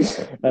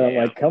I'm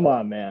Yeah. like, come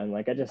on, man.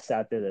 Like, I just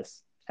sat through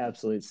this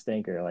absolute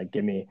stinker. Like,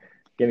 give me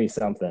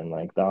something.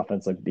 Like, the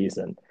offense looked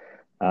decent.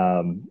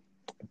 Um,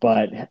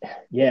 but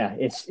yeah,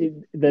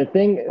 the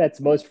thing that's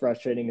most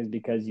frustrating is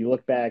because you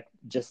look back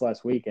just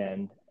last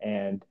weekend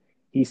and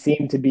he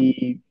seemed to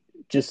be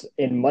just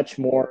in much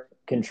more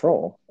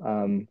control.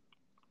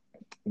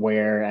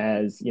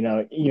 Whereas,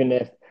 even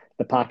if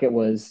the pocket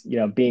was,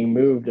 being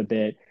moved a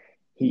bit,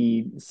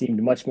 he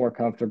seemed much more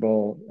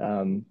comfortable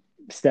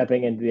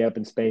stepping into the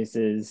open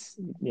spaces,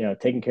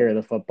 taking care of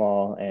the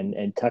football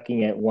and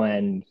tucking it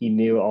when he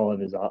knew all of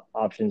his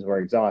options were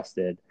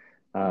exhausted.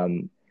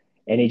 And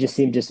he just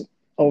seemed just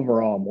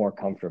overall more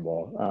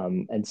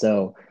comfortable. And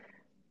so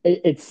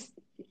it's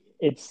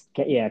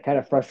yeah, kind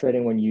of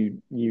frustrating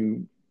when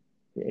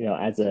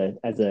as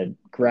a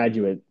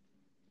graduate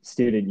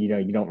student,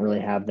 you don't really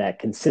have that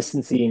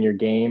consistency in your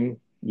game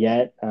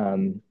yet.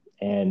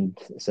 And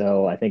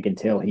so I think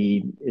until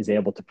he is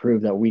able to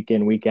prove that week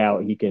in, week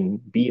out, he can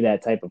be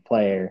that type of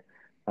player,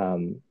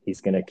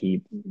 he's going to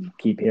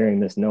keep hearing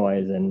this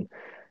noise. And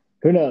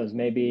who knows,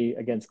 maybe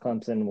against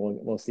Clemson,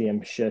 we'll see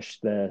him shush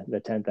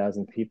the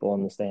 10,000 people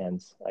in the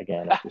stands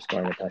again after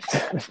scoring a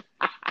touchdown.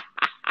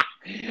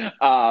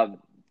 um,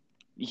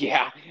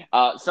 yeah.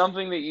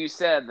 Something that you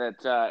said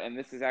that, and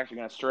this is actually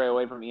going to stray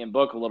away from Ian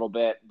Book a little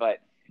bit, but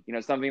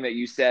something that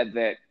you said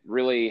that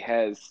really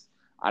has,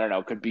 I don't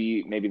know, could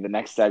be maybe the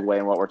next segue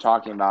in what we're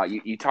talking about.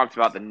 You talked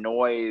about the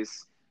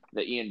noise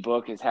that Ian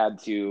Book has had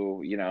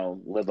to,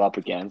 live up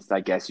against,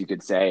 I guess you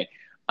could say.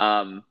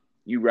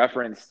 You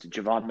referenced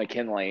Javon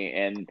McKinley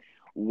and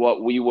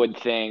what we would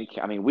think.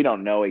 I mean, we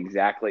don't know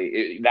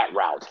exactly that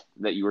route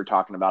that you were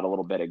talking about a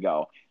little bit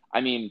ago.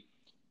 I mean,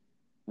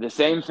 the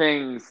same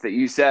things that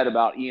you said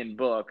about Ian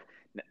Book,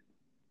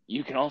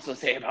 you can also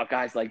say about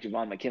guys like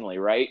Javon McKinley,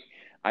 right?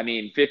 I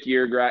mean, is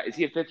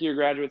he a fifth-year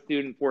graduate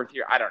student, fourth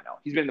year? I don't know.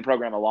 He's been in the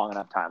program a long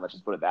enough time, let's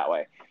just put it that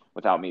way,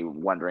 without me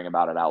wondering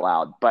about it out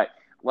loud. But,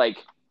 like,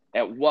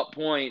 at what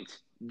point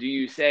do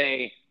you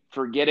say,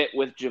 forget it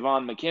with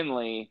Javon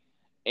McKinley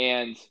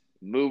and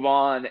move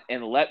on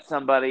and let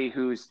somebody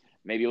who's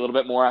maybe a little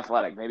bit more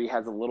athletic, maybe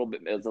is a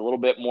little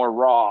bit more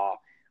raw,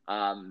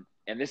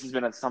 And this has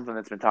been something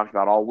that's been talked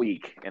about all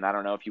week. And I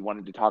don't know if you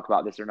wanted to talk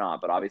about this or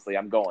not, but obviously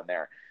I'm going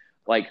there.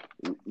 Like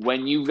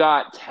when you've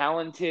got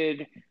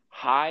talented,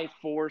 high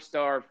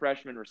 4-star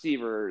freshman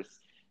receivers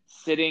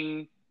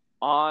sitting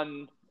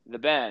on the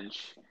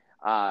bench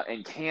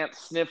and can't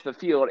sniff the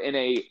field in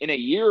a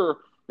year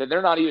that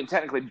they're not even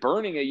technically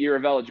burning a year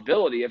of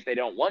eligibility if they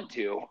don't want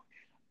to.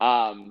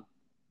 Um,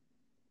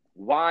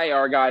 why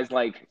are guys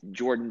like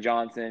Jordan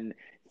Johnson,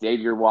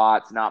 Xavier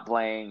Watts not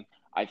playing?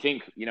 I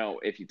think,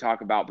 if you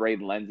talk about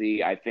Braden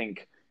Lenzy, I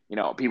think,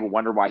 people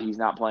wonder why he's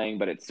not playing,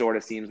 but it sort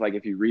of seems like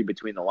if you read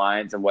between the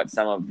lines of what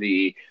some of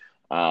the,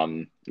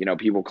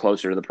 people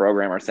closer to the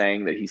program are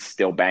saying, that he's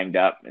still banged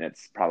up, and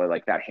it's probably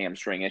like that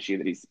hamstring issue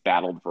that he's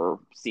battled for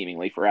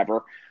seemingly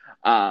forever.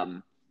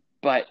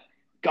 But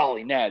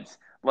golly Neds,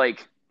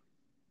 like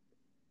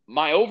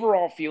my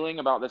overall feeling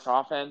about this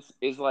offense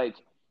is like,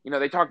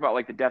 they talk about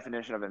like the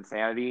definition of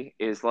insanity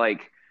is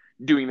like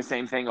doing the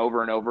same thing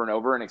over and over and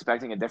over and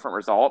expecting a different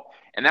result.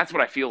 And that's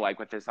what I feel like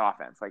with this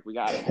offense. Like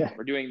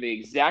we're doing the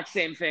exact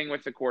same thing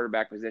with the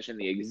quarterback position,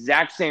 the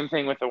exact same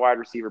thing with the wide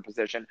receiver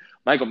position.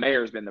 Michael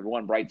Mayer has been the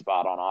one bright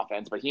spot on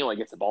offense, but he only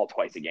gets the ball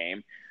twice a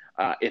game,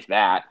 if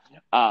that.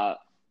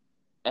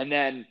 And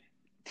then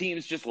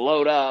teams just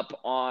load up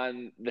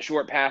on the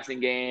short passing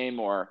game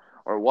or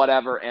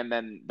whatever, and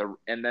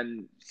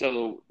then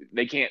so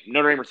they can't.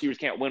 Notre Dame receivers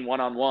can't win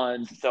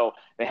one-on-ones, so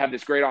they have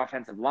this great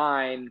offensive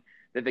line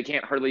that they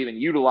can't hardly even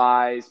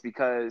utilize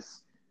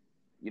because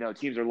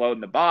teams are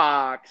loading the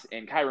box,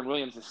 and Kyron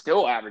Williams is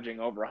still averaging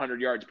over 100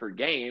 yards per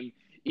game,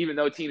 even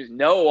though teams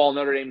know all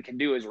Notre Dame can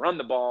do is run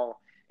the ball.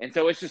 And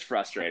so it's just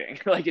frustrating.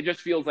 Like it just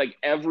feels like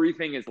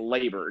everything is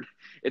labored.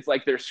 It's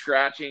like they're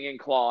scratching and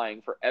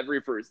clawing for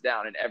every first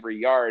down and every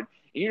yard.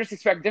 And you just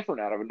expect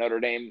different out of a Notre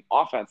Dame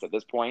offense at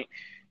this point.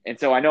 And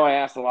so I know I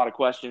asked a lot of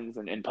questions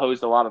and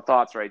posed a lot of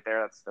thoughts right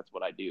there. That's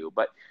what I do.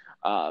 But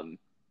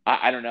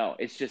I don't know.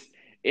 It's just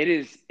it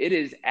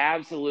is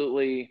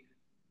absolutely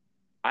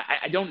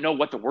I don't know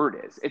what the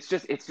word is. It's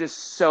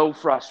just so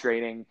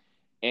frustrating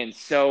and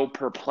so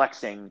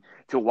perplexing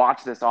to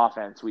watch this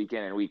offense week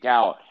in and week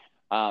out.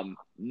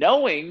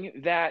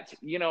 Knowing that,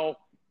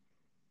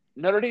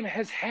 Notre Dame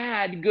has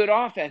had good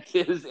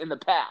offenses in the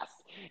past.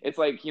 It's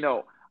like,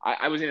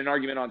 I was in an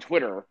argument on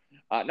Twitter,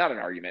 not an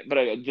argument, but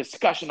a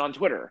discussion on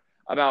Twitter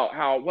about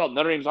how, well,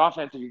 Notre Dame's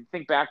offense, if you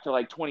think back to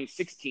like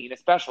 2016,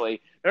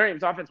 especially, Notre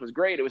Dame's offense was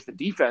great. It was the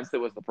defense that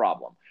was the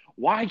problem.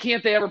 Why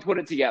can't they ever put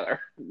it together?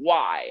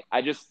 Why?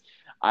 I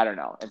don't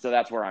know. And so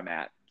that's where I'm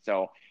at.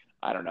 So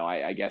I don't know.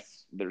 I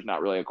guess there's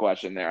not really a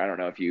question there. I don't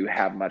know if you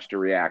have much to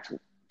react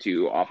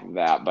to off of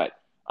that, but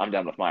I'm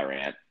done with my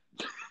rant.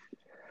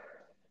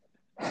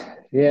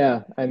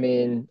 Yeah, I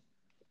mean,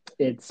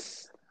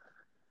 it's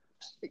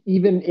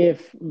even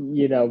if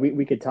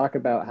we could talk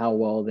about how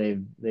well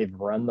they've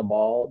run the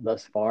ball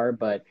thus far,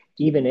 but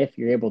even if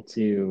you're able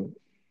to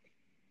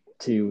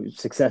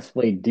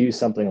successfully do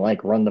something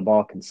like run the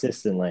ball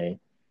consistently,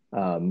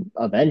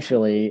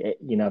 eventually,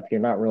 if you're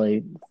not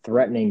really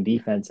threatening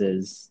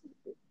defenses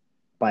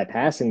by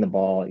passing the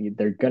ball,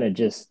 they're going to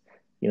just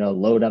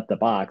load up the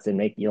box and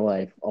make your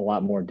life a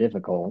lot more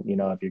difficult,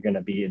 if you're going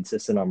to be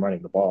insistent on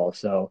running the ball.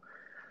 So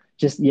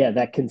just, yeah,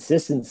 that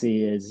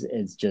consistency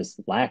is just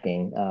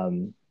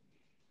lacking.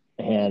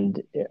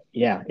 And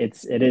yeah,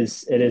 it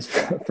is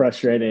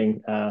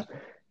frustrating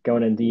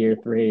going into year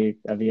 3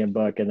 of Ian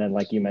Book. And then,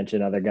 like you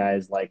mentioned, other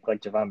guys like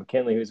Javon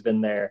McKinley, who's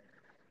been there.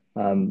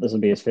 This will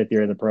be his 5th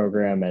year in the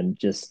program. And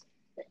just,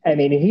 I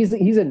mean, he's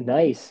a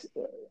nice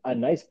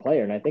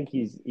player, and I think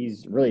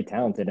he's really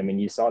talented. I mean,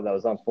 you saw that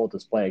was on full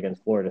display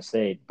against Florida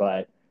State,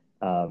 but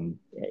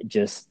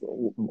just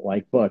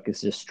like Book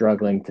is just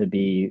struggling to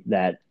be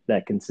that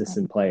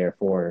consistent player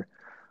for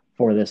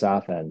this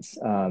offense.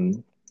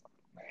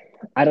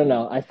 I don't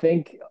know. I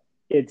think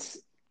it's.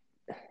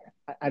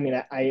 I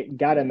mean, I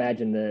gotta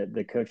imagine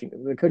the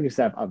coaching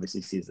staff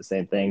obviously sees the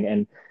same thing,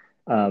 and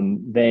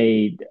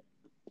they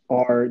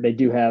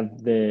do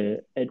have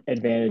the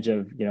advantage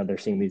of they're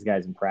seeing these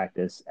guys in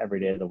practice every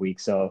day of the week,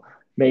 so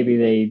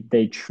maybe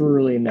they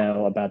truly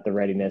know about the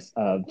readiness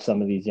of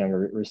some of these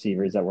younger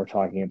receivers that we're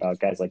talking about,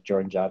 guys like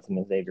Jordan Johnson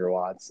and Xavier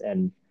Watts.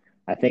 And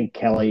I think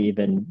Kelly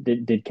even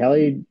did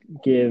Kelly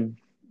give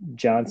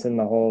Johnson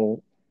the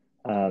whole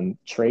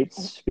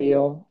traits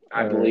spiel?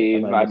 I Or am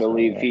believe I I missing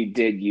believe it? he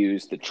did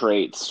use the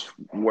traits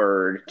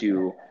word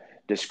to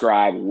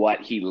describe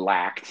what he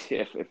lacked.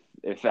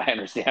 If I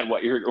understand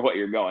what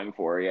you're going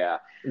for, yeah.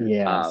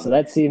 Yeah, so Um,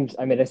 that seems,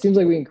 I mean, it seems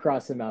like we can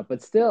cross him out,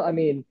 but still, I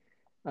mean,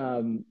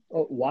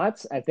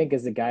 Watts, I think,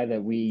 is a guy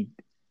that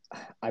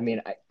I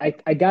mean,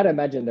 I gotta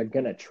imagine they're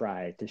gonna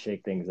try to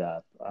shake things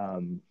up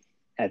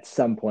at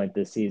some point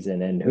this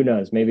season, and who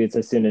knows, maybe it's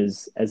as soon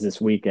as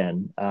this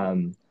weekend.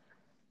 But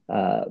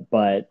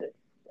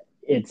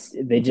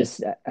they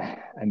just,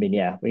 I mean,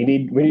 yeah, we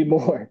need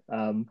more.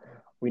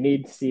 We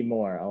need to see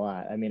more a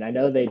lot. I mean, I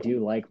know they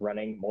do like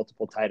running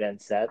multiple tight end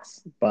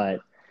sets, but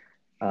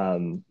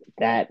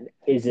that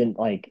isn't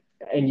like,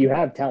 and you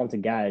have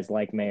talented guys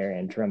like Mayer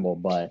and Trimble,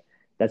 but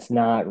that's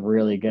not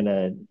really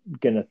gonna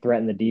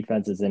threaten the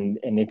defenses. And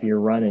if you're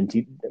running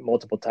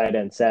multiple tight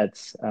end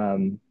sets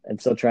and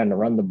still trying to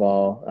run the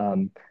ball,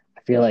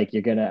 I feel like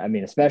you're gonna. I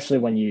mean, especially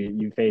when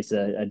you face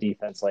a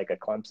defense like a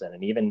Clemson,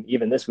 and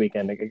even this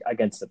weekend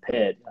against the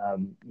Pitt,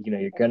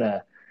 you're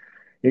gonna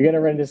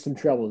run into some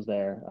troubles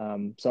there.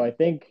 So I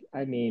think,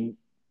 I mean,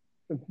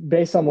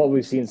 based on what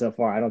we've seen so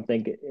far, I don't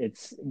think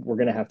we're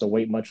gonna have to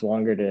wait much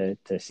longer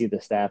to see the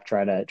staff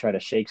try to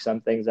shake some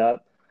things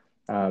up.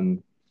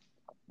 Um,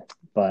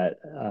 but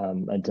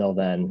until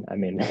then, I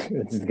mean,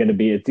 it's going to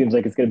be. It seems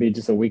like it's going to be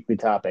just a weekly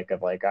topic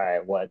of like, all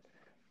right, what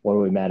are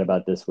we mad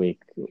about this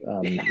week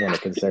when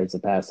it concerns the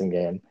passing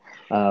game?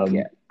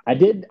 Yeah.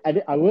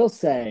 I will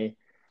say,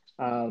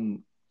 I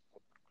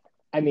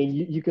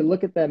mean, you could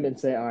look at them and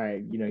say, all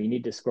right, you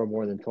need to score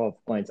more than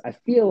 12 points. I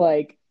feel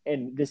like,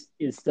 and this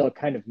is still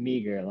kind of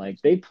meager,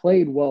 like they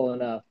played well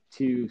enough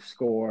to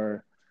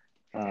score.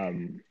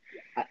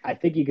 I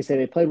think you could say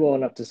they played well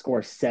enough to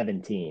score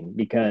 17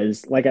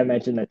 because, like I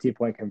mentioned, that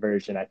 2-point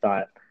conversion I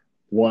thought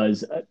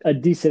was a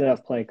decent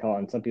enough play call.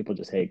 And some people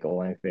just hate goal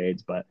line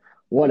fades, but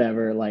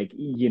whatever. Like,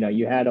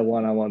 you had a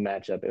one-on-one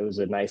matchup. It was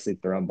a nicely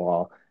thrown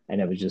ball,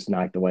 and it was just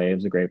knocked away. It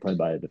was a great play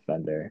by the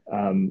defender.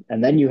 And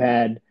then you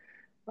had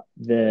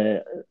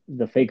the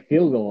fake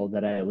field goal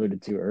that I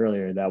alluded to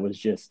earlier. That was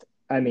just,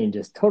 I mean,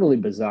 just totally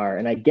bizarre.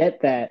 And I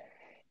get that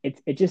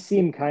it just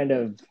seemed kind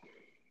of,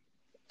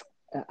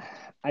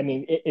 I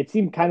mean, it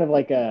seemed kind of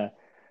like a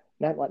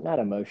not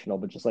emotional,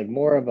 but just like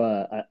more of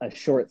a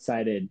short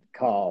sighted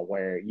call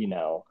where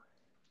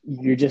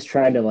you're just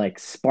trying to like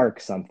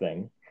spark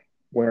something.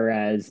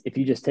 Whereas if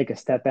you just take a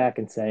step back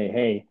and say,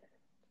 hey,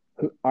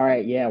 all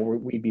right, yeah,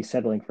 we'd be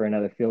settling for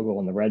another field goal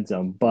in the red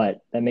zone,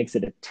 but that makes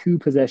it a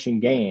 2-possession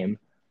game.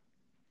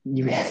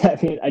 I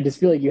mean, I just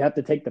feel like you have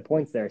to take the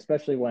points there,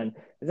 especially when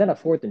it's not a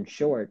 4th and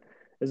short.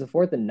 There's a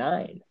 4th and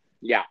 9.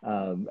 Yeah.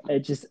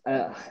 It just,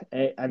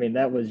 I mean,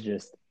 that was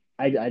just,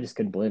 I just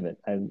couldn't believe it.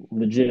 I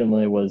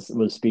legitimately was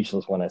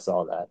speechless when I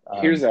saw that.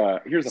 Here's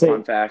a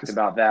fun fact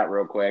about that,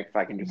 real quick, if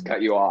I can just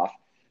cut you off.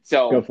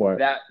 Go So for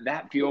it.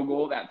 that field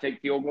goal, that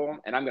fake field goal,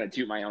 and I'm going to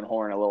toot my own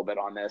horn a little bit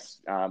on this.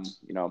 Of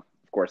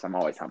course, I'm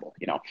always humble,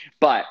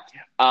 but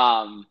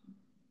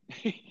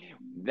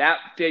that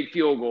fake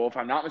field goal, if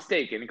I'm not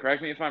mistaken,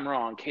 correct me if I'm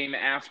wrong, came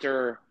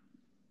after,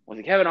 was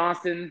it Kevin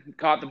Austin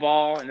caught the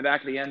ball in the back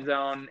of the end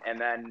zone and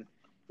then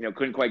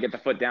couldn't quite get the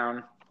foot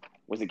down?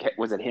 Was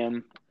it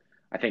him?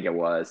 I think it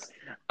was.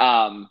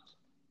 And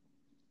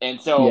Yeah,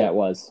 it so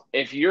was.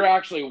 if you're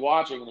actually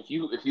watching, if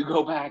you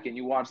go back and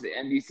you watch the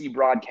NBC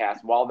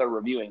broadcast while they're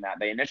reviewing that,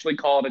 they initially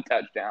called it a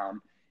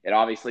touchdown. It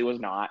obviously was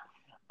not.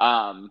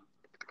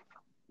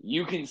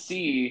 You can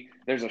see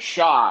there's a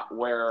shot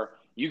where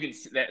you can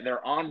see that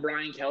they're on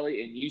Brian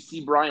Kelly, and you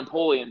see Brian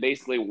Polian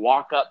basically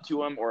walk up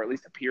to him, or at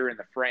least appear in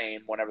the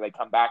frame whenever they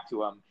come back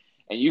to him.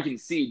 And you can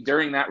see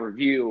during that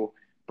review,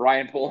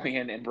 Brian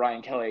Polian and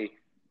Brian Kelly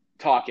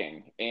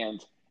talking.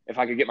 And if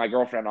I could get my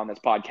girlfriend on this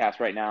podcast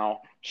right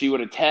now, she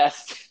would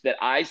attest that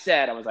I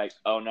was like,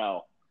 oh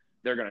no,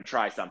 they're going to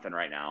try something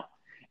right now.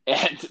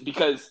 And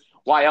because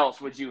why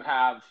else would you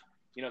have,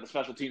 the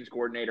special teams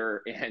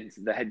coordinator and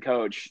the head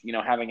coach,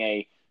 having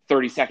a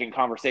 30-second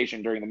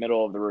conversation during the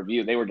middle of the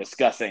review? They were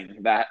discussing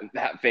that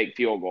fake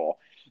field goal.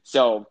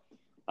 So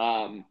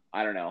I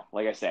don't know.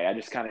 Like I say, I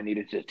just kind of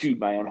needed to toot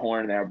my own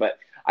horn there, but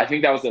I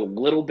think that was a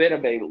little bit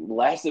of a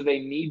less of a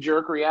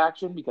knee-jerk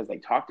reaction because they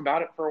talked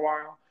about it for a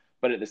while.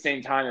 But at the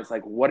same time, it's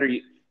like, what are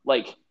you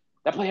like?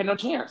 That play had no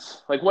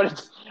chance. Like,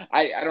 what?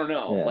 I don't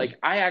know. Yeah. Like,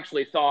 I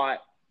actually thought,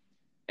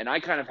 and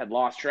I kind of had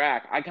lost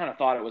track. I kind of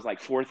thought it was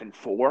like 4th and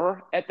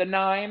 4 at the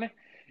 9,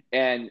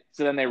 and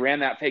so then they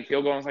ran that fake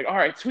field goal. And I was like, all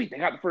right, sweet, they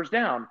got the first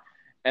down.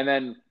 And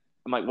then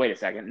I'm like, wait a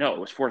second, no, it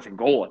was 4th and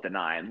goal at the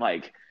 9.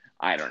 Like,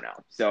 I don't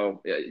know.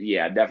 So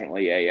yeah,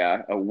 definitely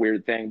a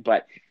weird thing,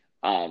 but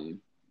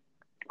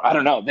I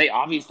don't know. They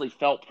obviously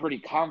felt pretty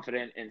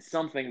confident in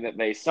something that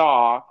they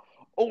saw,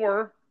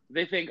 or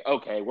they think,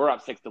 okay, we're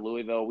up 6 to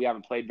Louisville. We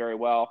haven't played very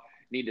well.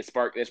 Need to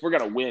spark this. We're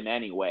going to win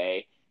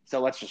anyway.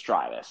 So let's just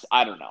try this.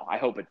 I don't know. I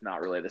hope it's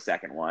not really the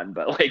second one,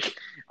 but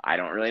I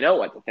don't really know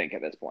what to think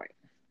at this point.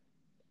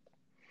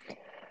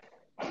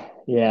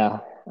 Yeah.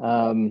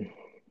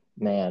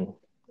 Man,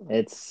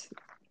 it's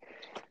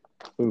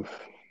oof.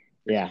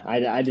 Yeah.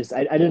 I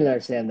didn't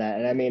understand that.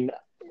 And I mean,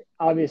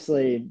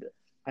 obviously,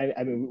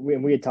 I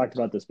mean, we had talked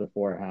about this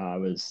before, how I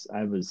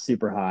was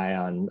super high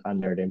on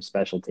Notre Dame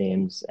special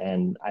teams,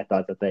 and I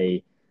thought that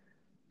they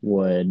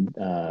would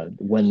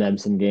win them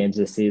some games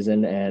this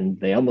season, and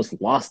they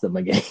almost lost them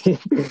a game.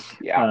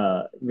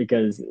 Yeah.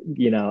 Because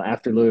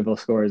after Louisville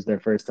scores their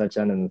first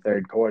touchdown in the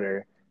third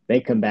quarter, they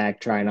come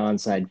back, try an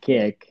onside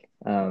kick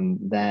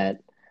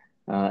and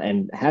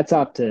hats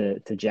off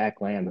to Jack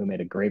Lamb, who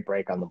made a great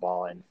break on the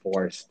ball and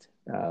forced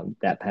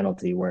that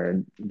penalty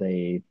where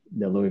the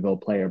Louisville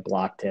player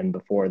blocked him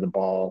before the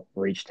ball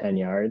reached 10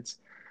 yards.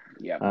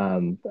 Yeah.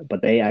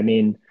 But I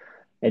mean,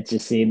 it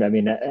just seemed, I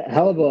mean, a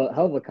hell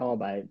of a call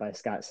by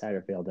Scott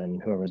Satterfield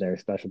and whoever their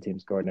special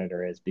teams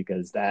coordinator is,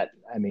 because that,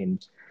 I mean,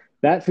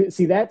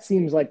 That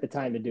seems like the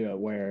time to do it.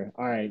 Where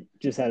all right,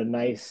 just had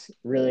a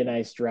really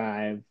nice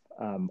drive.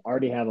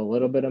 Already have a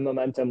little bit of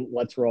momentum.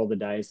 Let's roll the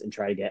dice and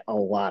try to get a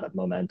lot of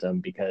momentum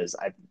because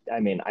I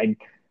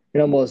can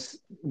almost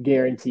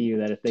guarantee you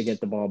that if they get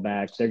the ball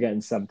back, they're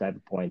getting some type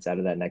of points out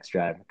of that next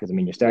drive because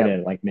you're starting Yep.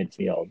 at like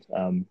midfield.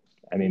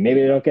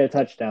 Maybe they don't get a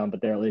touchdown,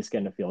 but they're at least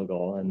getting a field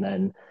goal, and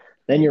then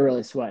you're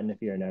really sweating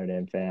if you're a Notre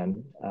Dame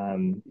fan.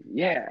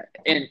 Yeah,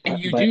 and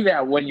you do But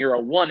that when you're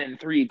a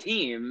 1-3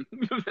 team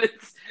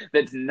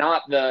that's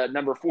not the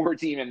number 4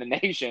 team in the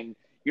nation.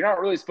 You're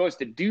not really supposed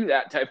to do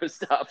that type of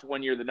stuff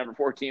when you're the number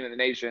 4 team in the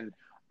nation,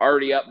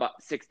 already up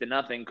about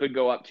 6-0, could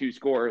go up 2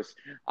 scores.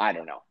 I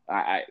don't know.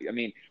 I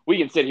mean, we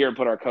can sit here and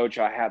put our coach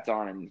hats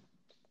on and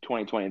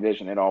 2020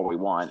 vision it all we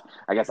want.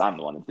 I guess I'm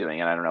the one that's doing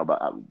it. I don't know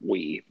about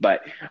we,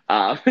 but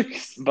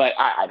but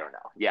I don't know.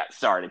 Yeah,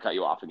 sorry to cut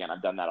you off again.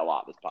 I've done that a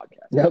lot this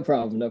podcast. no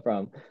problem, no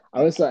problem.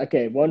 I was like,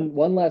 okay,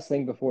 one last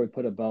thing before we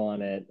put a bow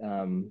on it.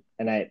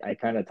 And I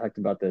kind of talked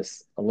about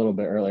this a little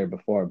bit earlier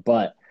before,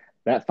 but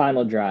that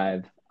final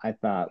drive I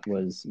thought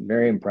was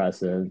very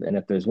impressive. And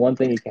if there's one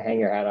thing you can hang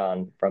your hat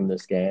on from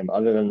this game,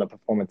 other than the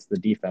performance of the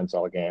defense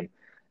all game,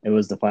 it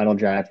was the final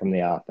drive from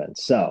the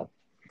offense. So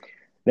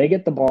they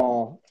get the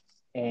ball,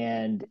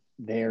 and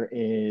there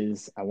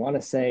is, I want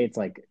to say it's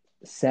like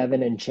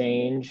 7 and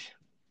change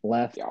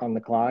left Yeah. on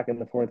the clock in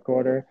the fourth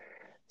quarter.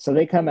 So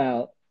they come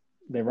out,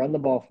 they run the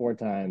ball 4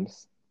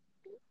 times,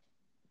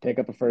 pick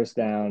up a first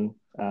down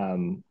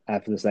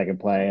after the second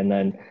play, and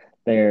then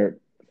they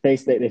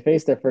face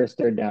their first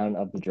third down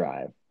of the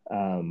drive.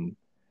 Um,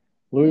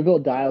 Louisville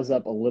dials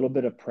up a little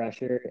bit of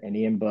pressure, and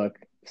Ian Book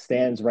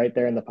stands right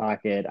there in the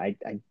pocket. I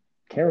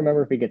can't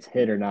remember if he gets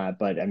hit or not,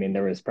 but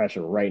there was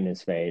pressure right in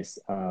his face.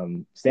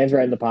 Stands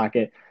right in the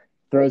pocket,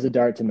 throws a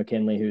dart to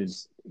McKinley,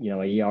 who's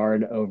a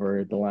yard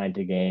over the line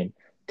to gain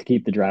to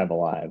keep the drive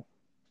alive.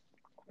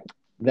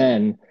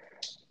 Then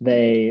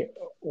they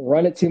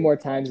run it 2 more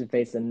times and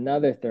face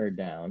another third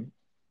down.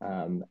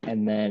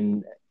 And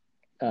then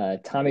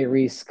Tommy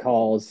Reese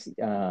calls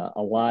a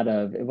lot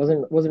of it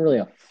wasn't really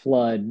a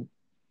flood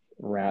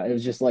route. It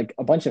was just like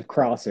a bunch of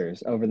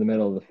crossers over the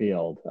middle of the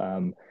field.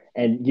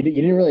 And you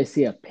didn't really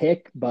see a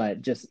pick,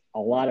 but just a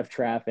lot of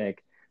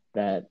traffic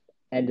that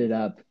ended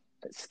up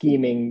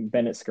scheming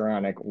Bennett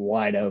Skoranek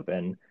wide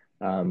open.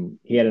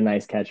 He had a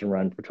nice catch and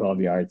run for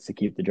 12 yards to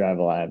keep the drive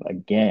alive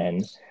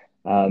again.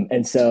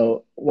 And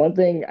so one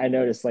thing I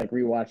noticed, like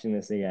rewatching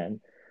this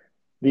again,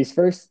 these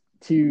first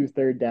 2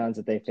 third downs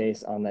that they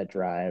faced on that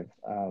drive,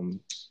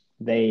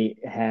 they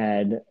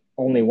had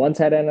only one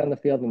tight end on the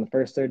field on the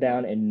first third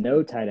down and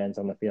no tight ends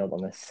on the field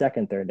on the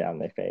second third down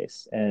they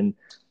face. And,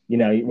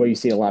 what you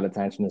see a lot of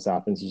times from this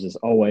offense is just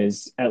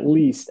always, at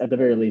the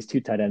very least, 2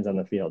 tight ends on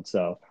the field.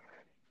 So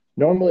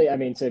normally,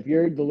 so if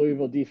you're the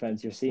Louisville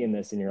defense, you're seeing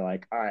this and you're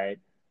like, all right,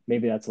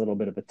 maybe that's a little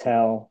bit of a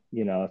tell.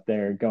 If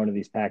they're going to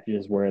these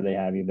packages where they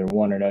have either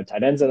one or no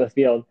tight ends on the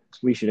field,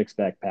 we should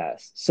expect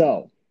pass.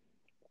 So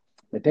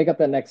they pick up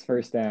that next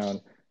first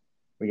down.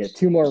 We get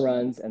 2 more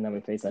runs, and then we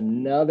face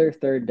another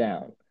third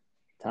down.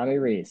 Tommy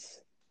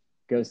Reese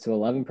goes to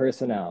 11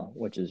 personnel,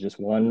 which is just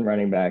one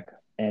running back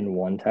and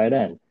one tight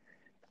end.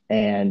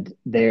 And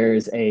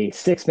there's a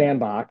 6-man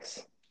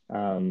box,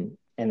 and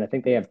I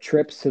think they have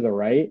trips to the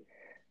right,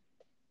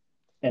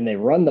 and they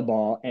run the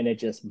ball, and it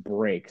just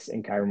breaks,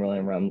 and Kyron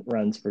Williams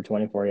runs for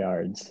 24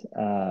 yards.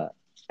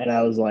 And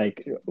I was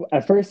like,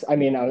 at first,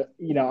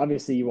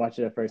 obviously you watch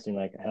it at first, and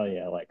you're like, hell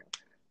yeah, like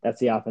that's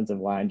the offensive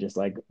line just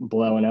like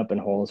blowing up in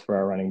holes for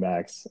our running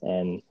backs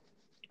and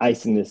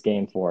icing this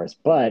game for us.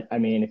 But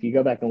if you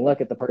go back and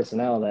look at the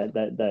personnel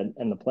that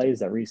and the plays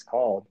that Reese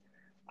called,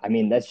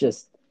 that's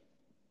just,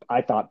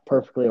 I thought,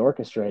 perfectly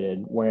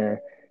orchestrated,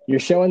 where you're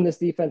showing this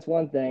defense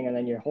one thing and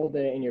then you're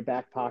holding it in your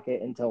back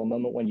pocket until a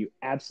moment when you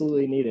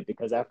absolutely need it.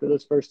 Because after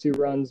those first 2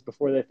 runs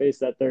before they faced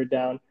that third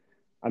down,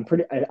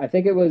 I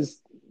think it was,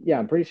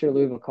 I'm pretty sure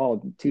Louisville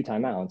called 2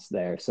 timeouts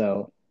there.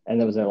 So,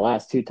 and it was their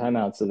last 2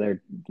 timeouts. So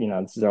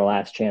this is their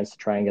last chance to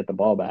try and get the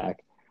ball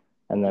back.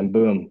 And then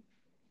boom,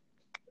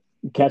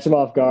 catch them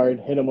off guard,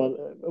 hit them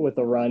with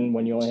a run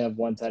when you only have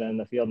one tight end in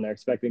the field and they're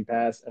expecting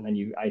pass, and then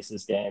you ice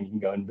this game. You can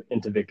go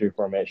into victory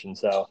formation.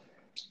 So,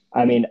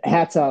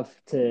 hats off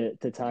to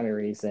Tommy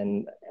Reese,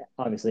 and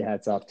obviously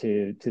hats off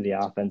to the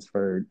offense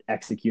for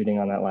executing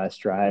on that last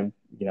drive.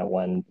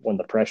 When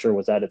the pressure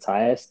was at its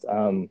highest.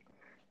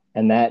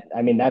 And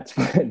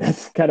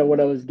that's kind of what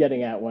I was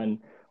getting at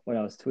when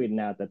I was tweeting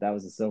out that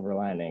was a silver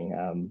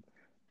lining.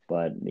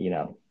 But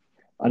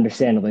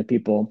understandably,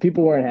 people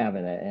weren't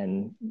having it,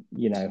 and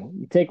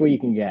you take what you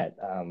can get.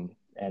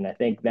 And I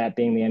think that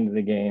being the end of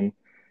the game,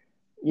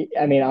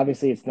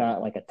 obviously it's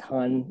not like a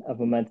ton of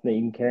momentum that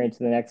you can carry into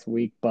the next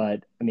week,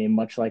 but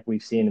much like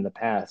we've seen in the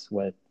past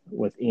with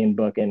Ian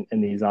Book and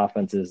these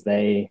offenses,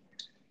 they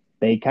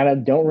kind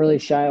of don't really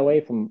shy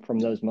away from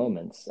those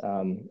moments,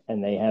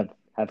 and they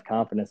have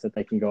confidence that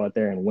they can go out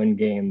there and win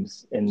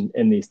games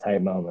in these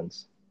tight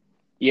moments.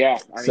 Yeah,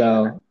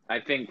 So I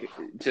think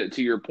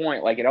to your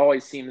point, like it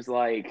always seems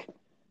like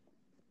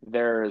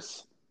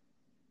there's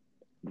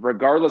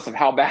regardless of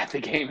how bad the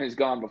game has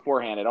gone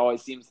beforehand, it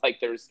always seems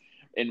like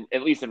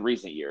at least in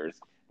recent years,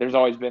 there's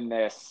always been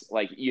this,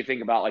 like, you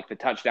think about like the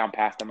touchdown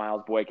pass to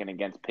Miles Boykin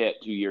against Pitt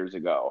 2 years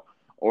ago,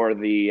 or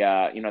the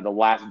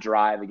last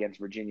drive against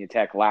Virginia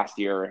Tech last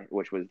year,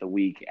 which was the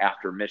week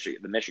after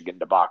the Michigan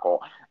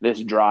debacle. This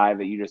drive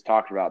that you just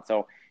talked about,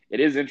 so it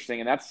is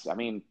interesting, and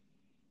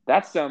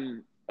that's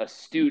some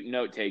astute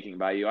note taking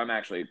by you. I'm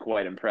actually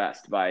quite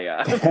impressed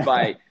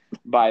by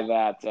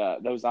by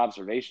those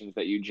observations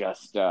that you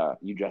just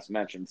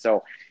mentioned.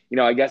 So,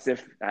 I guess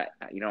if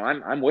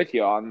I'm with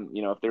you on,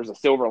 if there's a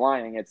silver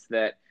lining, it's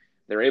that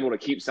they're able to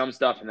keep some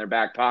stuff in their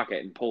back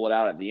pocket and pull it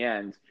out at the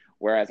end.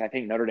 Whereas I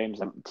think Notre Dame's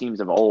teams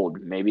of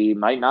old maybe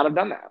might not have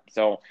done that.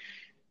 So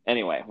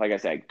anyway, like I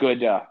said,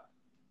 good.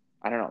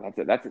 I don't know.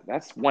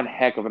 That's one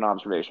heck of an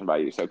observation by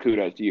you. So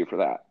kudos to you for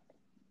that.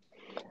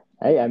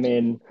 Hey, I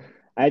mean,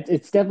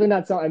 it's definitely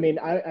not so. I mean,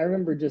 I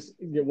remember just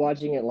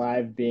watching it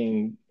live,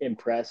 being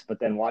impressed, but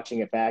then watching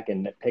it back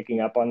and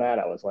picking up on that,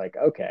 I was like,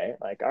 okay,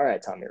 like, all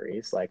right, Tommy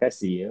Reese, like, I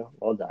see you.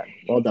 Well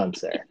done,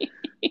 sir.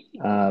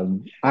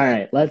 All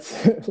right,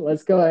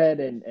 let's go ahead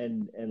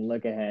and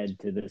look ahead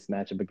to this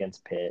matchup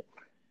against Pitt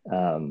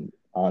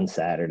on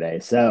Saturday.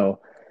 So,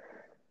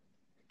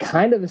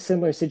 kind of a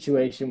similar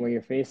situation where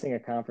you're facing a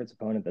conference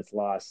opponent that's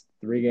lost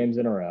 3 games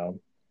in a row,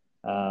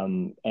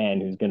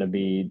 and who's going to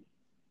be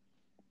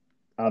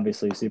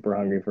obviously super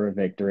hungry for a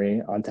victory.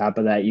 On top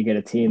of that, you get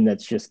a team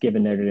that's just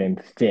given Notre Dame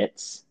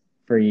fits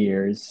for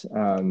years.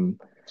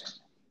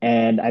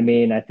 And I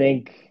mean, I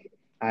think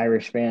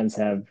Irish fans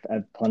have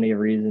plenty of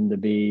reason to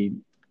be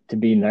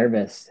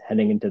nervous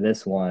heading into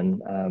this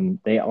one.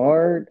 They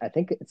are, I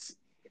think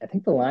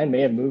the line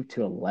may have moved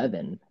to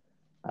 11.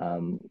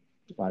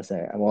 Last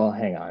say, well,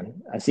 hang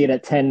on. I see it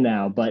at 10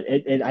 now, but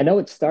I know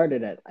it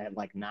started at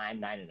like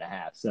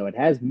 9.5. So it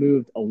has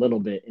moved a little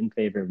bit in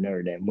favor of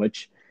Notre Dame,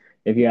 which,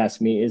 if you ask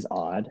me, is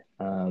odd,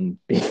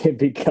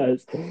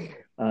 because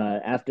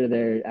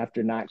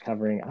after not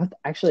covering,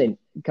 actually,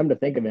 come to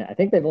think of it, I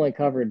think they've only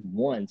covered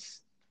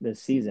once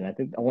this season. I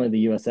think only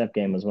the USF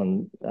game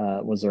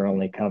was their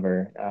only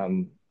cover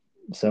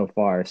so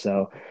far.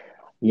 So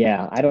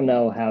yeah, I don't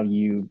know how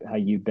you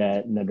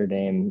bet Notre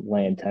Dame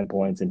laying 10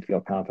 points and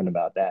feel confident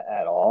about that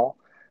at all.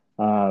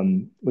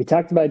 We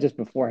talked about it just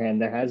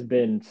beforehand. There has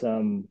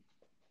been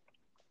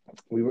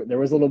there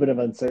was a little bit of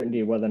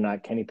uncertainty whether or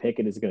not Kenny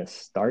Pickett is going to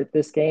start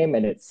this game,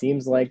 and it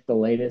seems like the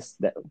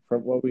latest that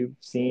from what we've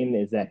seen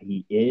is that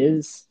he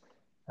is.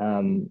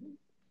 And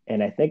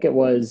I think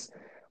was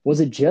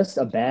it just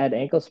a bad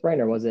ankle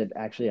sprain, or was it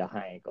actually a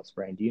high ankle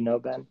sprain? Do you know,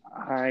 Ben?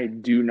 I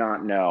do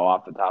not know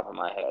off the top of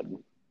my head.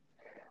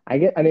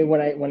 I mean,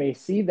 when I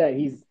see that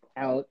he's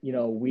out,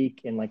 a week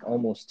in like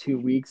almost 2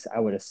 weeks, I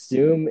would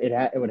assume it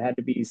would have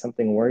to be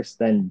something worse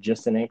than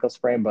just an ankle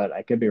sprain, but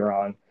I could be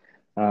wrong.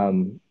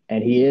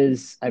 And he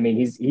is, I mean,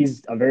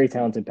 he's a very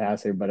talented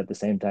passer, but at the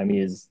same time, he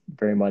is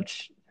very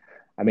much,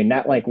 I mean,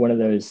 not like one of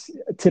those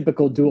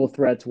typical dual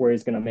threats where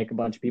he's going to make a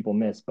bunch of people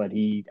miss, but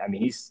he's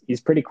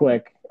pretty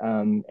quick,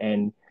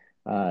 and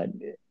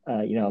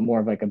more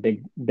of like a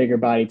bigger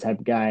body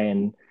type guy,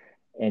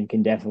 and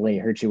can definitely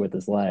hurt you with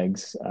his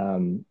legs.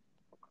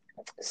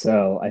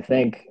 So I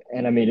think,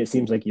 and I mean, it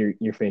seems like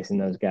you're facing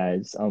those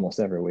guys almost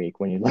every week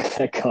when you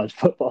look at college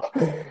football.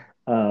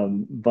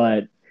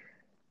 But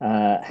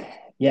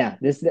yeah,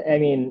 it's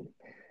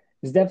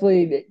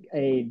definitely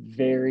a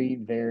very,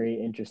 very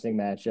interesting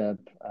matchup,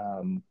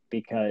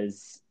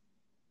 because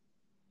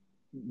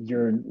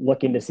you're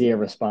looking to see a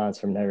response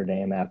from Notre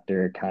Dame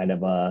after kind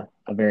of a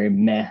very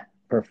meh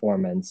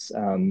performance.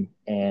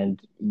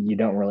 And you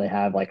don't really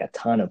have like a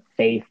ton of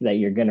faith that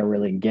you're going to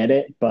really get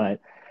it, but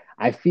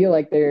I feel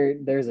like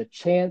there's a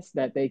chance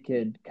that they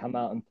could come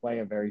out and play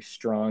a very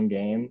strong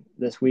game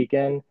this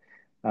weekend.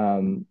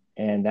 And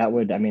that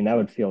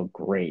would feel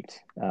great.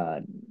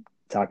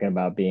 Talking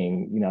about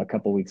being, a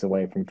couple weeks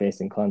away from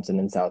facing Clemson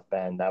in South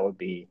Bend, that would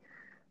be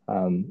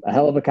a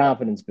hell of a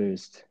confidence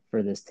boost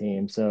for this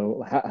team.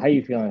 So how are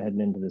you feeling heading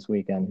into this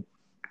weekend?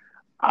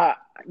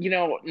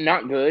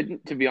 Not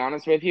good, to be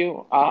honest with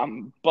you.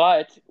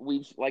 But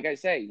like I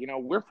say,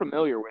 we're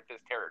familiar with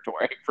this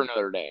territory for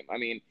Notre Dame. I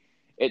mean,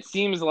 it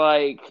seems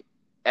like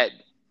at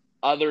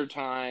other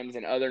times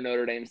in other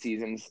Notre Dame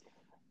seasons,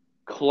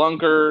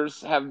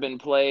 clunkers have been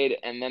played,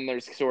 and then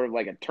there's sort of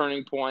like a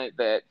turning point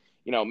that,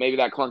 maybe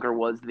that clunker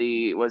was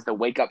the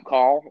wake up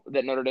call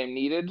that Notre Dame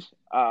needed.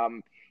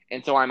 And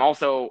so I'm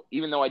also,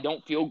 even though I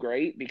don't feel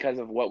great because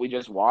of what we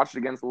just watched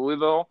against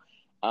Louisville,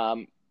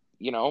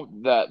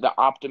 the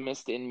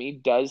optimist in me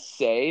does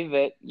say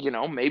that,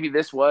 maybe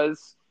this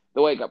was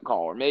the wake up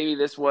call, or maybe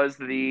this was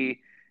the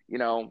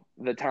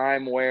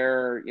time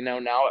where,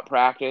 now at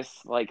practice,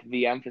 like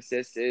the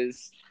emphasis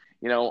is,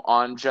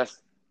 on just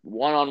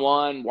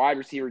one-on-one wide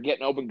receiver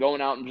getting open,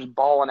 going out and just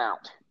balling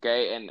out.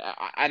 Okay. And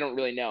I don't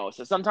really know.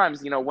 So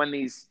sometimes, when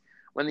these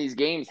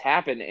games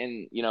happen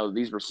and,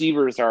 these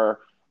receivers are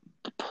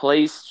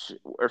placed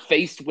or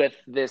faced with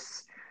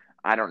this,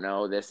 I don't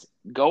know, this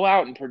go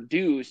out and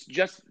produce,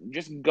 just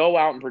go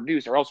out and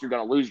produce, or else you're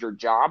going to lose your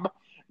job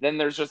then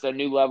there's just a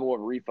new level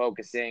of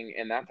refocusing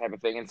and that type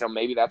of thing. And so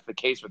maybe that's the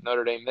case with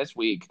Notre Dame this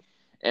week.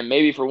 And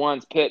maybe for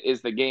once, Pitt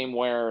is the game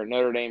where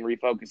Notre Dame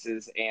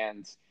refocuses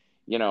and,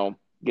 you know,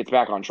 gets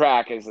back on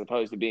track as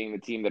opposed to being the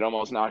team that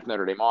almost knocked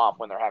Notre Dame off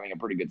when they're having a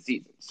pretty good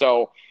season.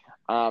 So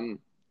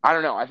I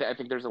don't know. I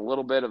think there's a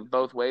little bit of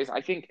both ways.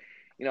 I think,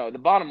 you know, the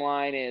bottom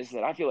line is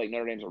that I feel like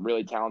Notre Dame's a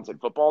really talented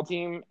football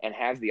team and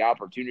has the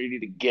opportunity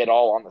to get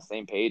all on the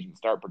same page and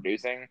start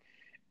producing.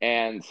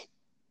 And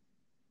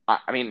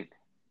I mean,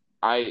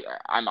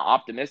 I'm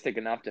optimistic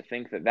enough to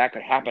think that that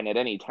could happen at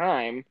any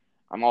time.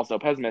 I'm also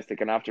pessimistic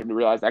enough to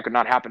realize that could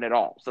not happen at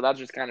all. So that's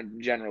just kind of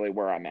generally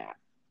where I'm at.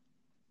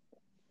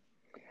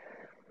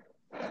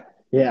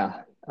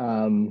 Yeah.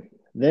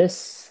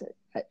 This,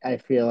 I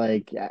feel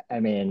like, I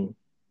mean,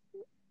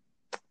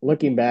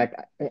 looking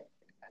back,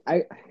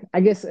 I,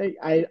 I guess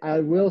I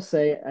will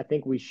say I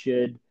think we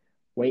should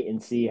wait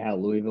and see how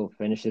Louisville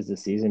finishes the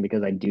season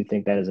because I do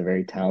think that is a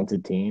very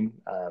talented team.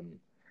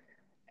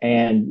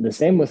 And the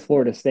same with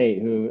Florida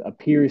State, who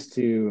appears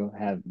to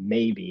have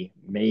maybe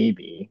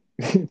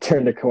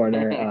turned a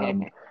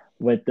corner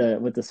with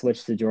the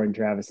switch to Jordan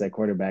Travis at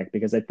quarterback.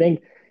 Because I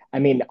think, I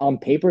mean, on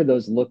paper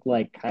those look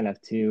like kind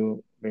of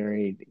two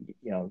very,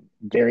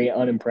 very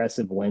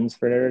unimpressive wins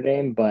for Notre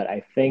Dame. But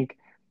I think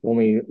when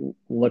we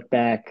look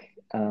back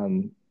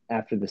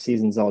after the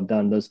season's all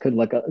done, those could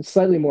look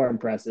slightly more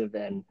impressive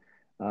and,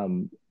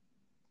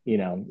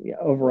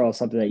 overall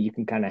something that you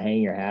can kind of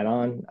hang your hat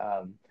on.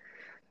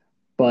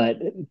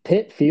 But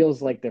Pitt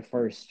feels like the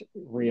first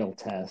real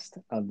test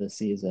of the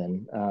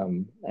season.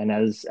 And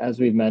as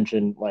we've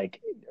mentioned,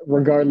 like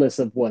regardless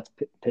of what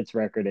Pitt's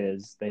record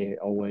is, they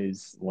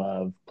always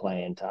love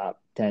playing top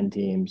 10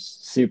 teams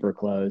super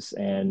close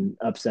and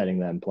upsetting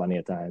them plenty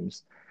of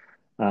times.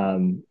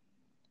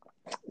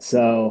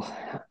 So,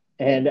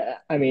 and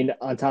I mean,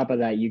 on top of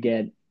that, you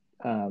get,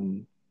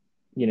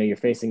 you're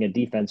facing a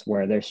defense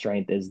where their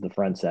strength is the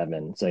front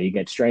seven. So you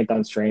get strength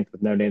on strength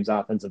with Notre Dame's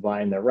offensive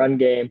line, their run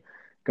game,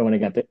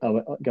 going up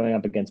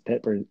against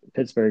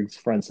Pittsburgh's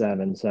front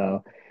seven.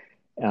 So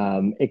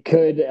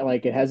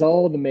it has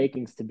all the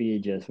makings to be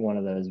just one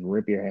of those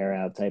rip your hair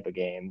out type of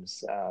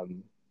games. I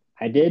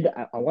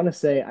want to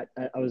say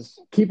I was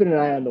keeping an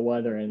eye on the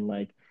weather, and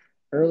like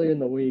earlier in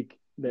the week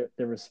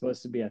there was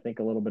supposed to be, I think,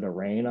 a little bit of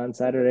rain on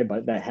Saturday,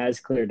 but that has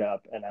cleared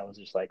up, and I was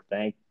just like,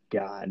 thank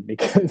God,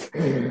 because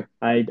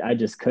I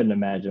just couldn't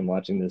imagine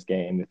watching this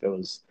game if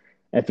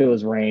it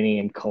was rainy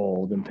and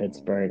cold in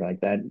Pittsburgh.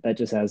 Like that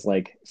just has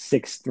like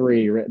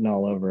 6-3 written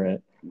all over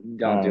it.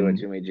 Don't do it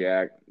to me,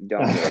 Jack.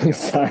 Don't do it to I'm me.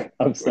 sorry.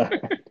 I'm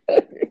sorry.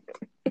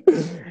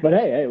 But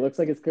hey, it looks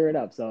like it's clearing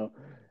up, so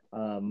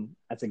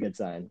that's a good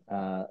sign.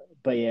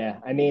 But yeah,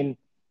 I mean,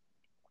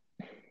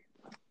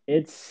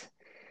 it's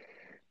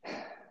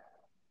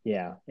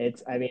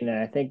I mean,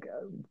 I think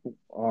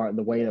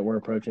the way that we're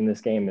approaching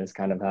this game is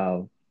kind of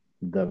how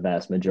the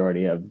vast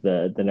majority of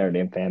the Notre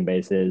Dame fan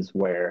base is,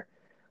 where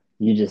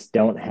you just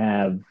don't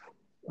have.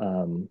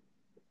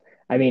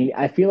 I mean,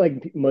 I feel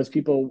like most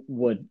people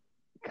would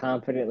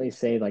confidently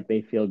say like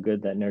they feel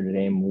good that Notre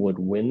Dame would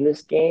win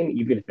this game,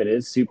 even if it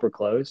is super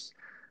close.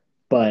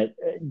 But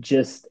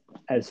just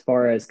as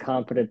far as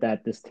confident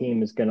that this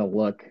team is going to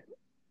look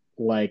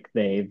like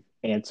they've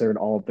answered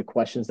all of the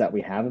questions that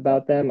we have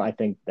about them, I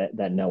think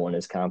that no one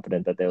is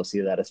confident that they'll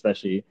see that,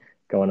 especially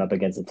going up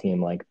against a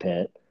team like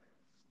Pitt.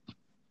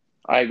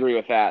 I agree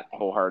with that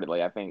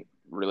wholeheartedly. I think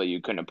really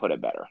you couldn't have put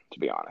it better, to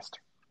be honest.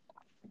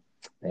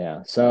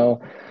 Yeah.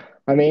 So,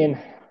 I mean,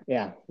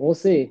 yeah, we'll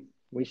see.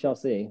 We shall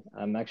see.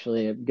 I'm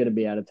actually going to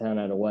be out of town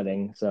at a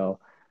wedding, so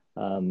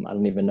I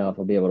don't even know if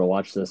I'll be able to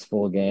watch this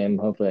full game.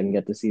 Hopefully, I can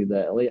get to see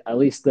at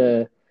least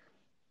the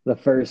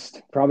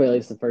first, probably at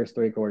least the first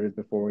three quarters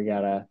before we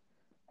gotta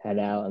head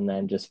out, and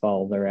then just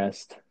follow the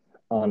rest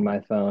on my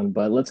phone.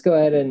 But let's go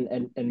ahead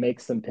and make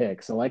some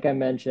picks. So, like I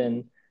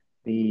mentioned,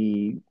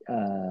 the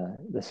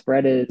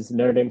spread is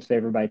Notre Dame's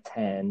favored by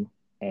 10,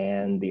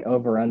 and the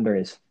over under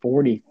is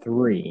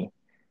 43.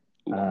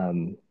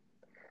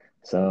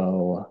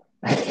 So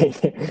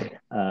it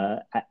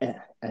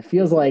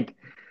feels like,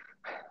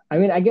 I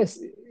mean, I guess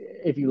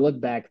if you look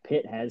back,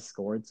 Pitt has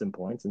scored some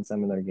points in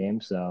some of their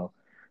games. So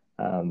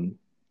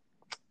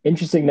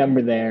interesting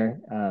number there.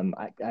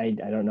 I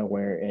don't know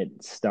where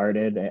it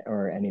started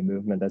or any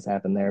movement that's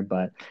happened there,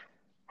 but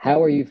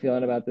how are you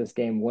feeling about this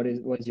game?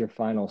 What's your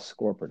final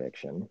score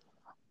prediction?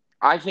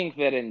 I think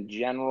that in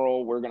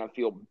general, we're going to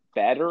feel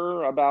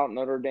better about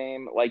Notre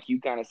Dame. Like you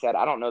kind of said,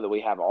 I don't know that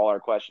we have all our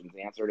questions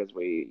answered as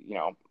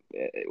when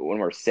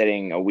we're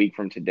sitting a week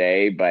from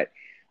today, but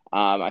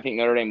I think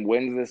Notre Dame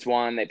wins this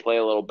one. They play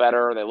a little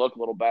better. They look a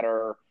little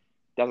better.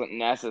 Doesn't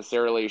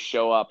necessarily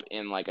show up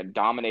in like a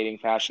dominating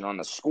fashion on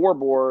the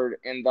scoreboard.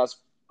 And thus,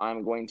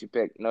 I'm going to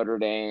pick Notre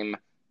Dame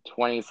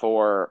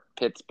 24,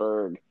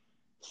 Pittsburgh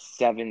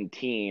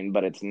 17,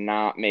 but it's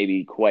not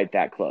maybe quite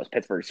that close.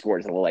 Pittsburgh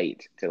scores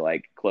late to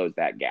like close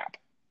that gap.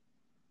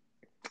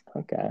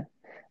 Okay.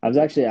 I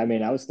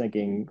was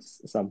thinking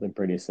something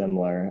pretty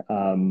similar.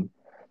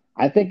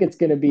 I think it's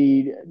going to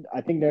be,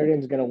 I think Notre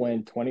Dame's going to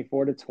win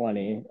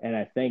 24-20, and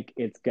I think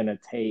it's going to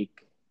take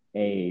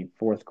a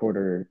fourth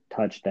quarter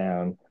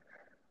touchdown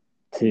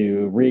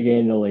to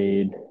regain the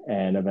lead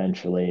and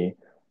eventually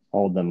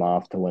hold them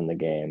off to win the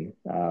game.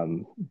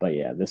 But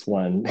yeah, this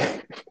one,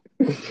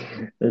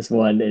 this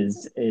one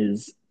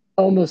is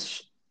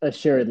almost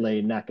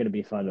assuredly not going to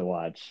be fun to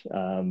watch.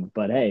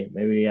 But hey,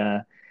 maybe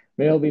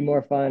it'll be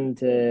more fun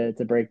to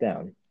break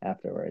down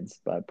afterwards,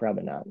 but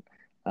probably not.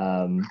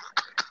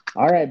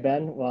 All right,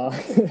 Ben. Well,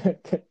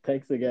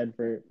 thanks again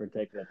for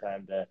taking the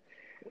time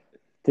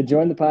to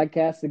join the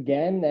podcast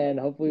again, and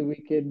hopefully we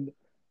could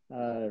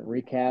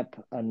recap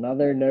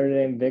another Notre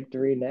Dame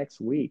victory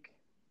next week.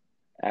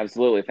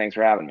 Absolutely. Thanks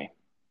for having me.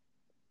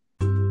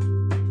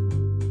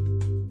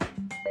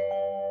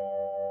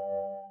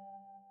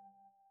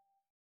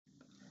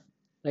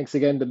 Thanks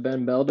again to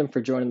Ben Belden for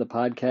joining the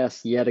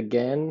podcast yet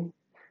again.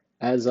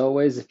 As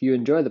always, if you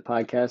enjoy the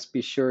podcast,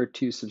 be sure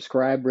to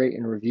subscribe, rate,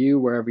 and review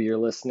wherever you're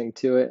listening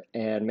to it,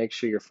 and make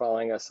sure you're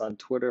following us on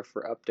Twitter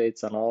for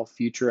updates on all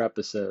future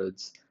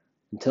episodes.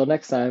 Until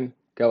next time,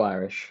 go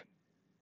Irish.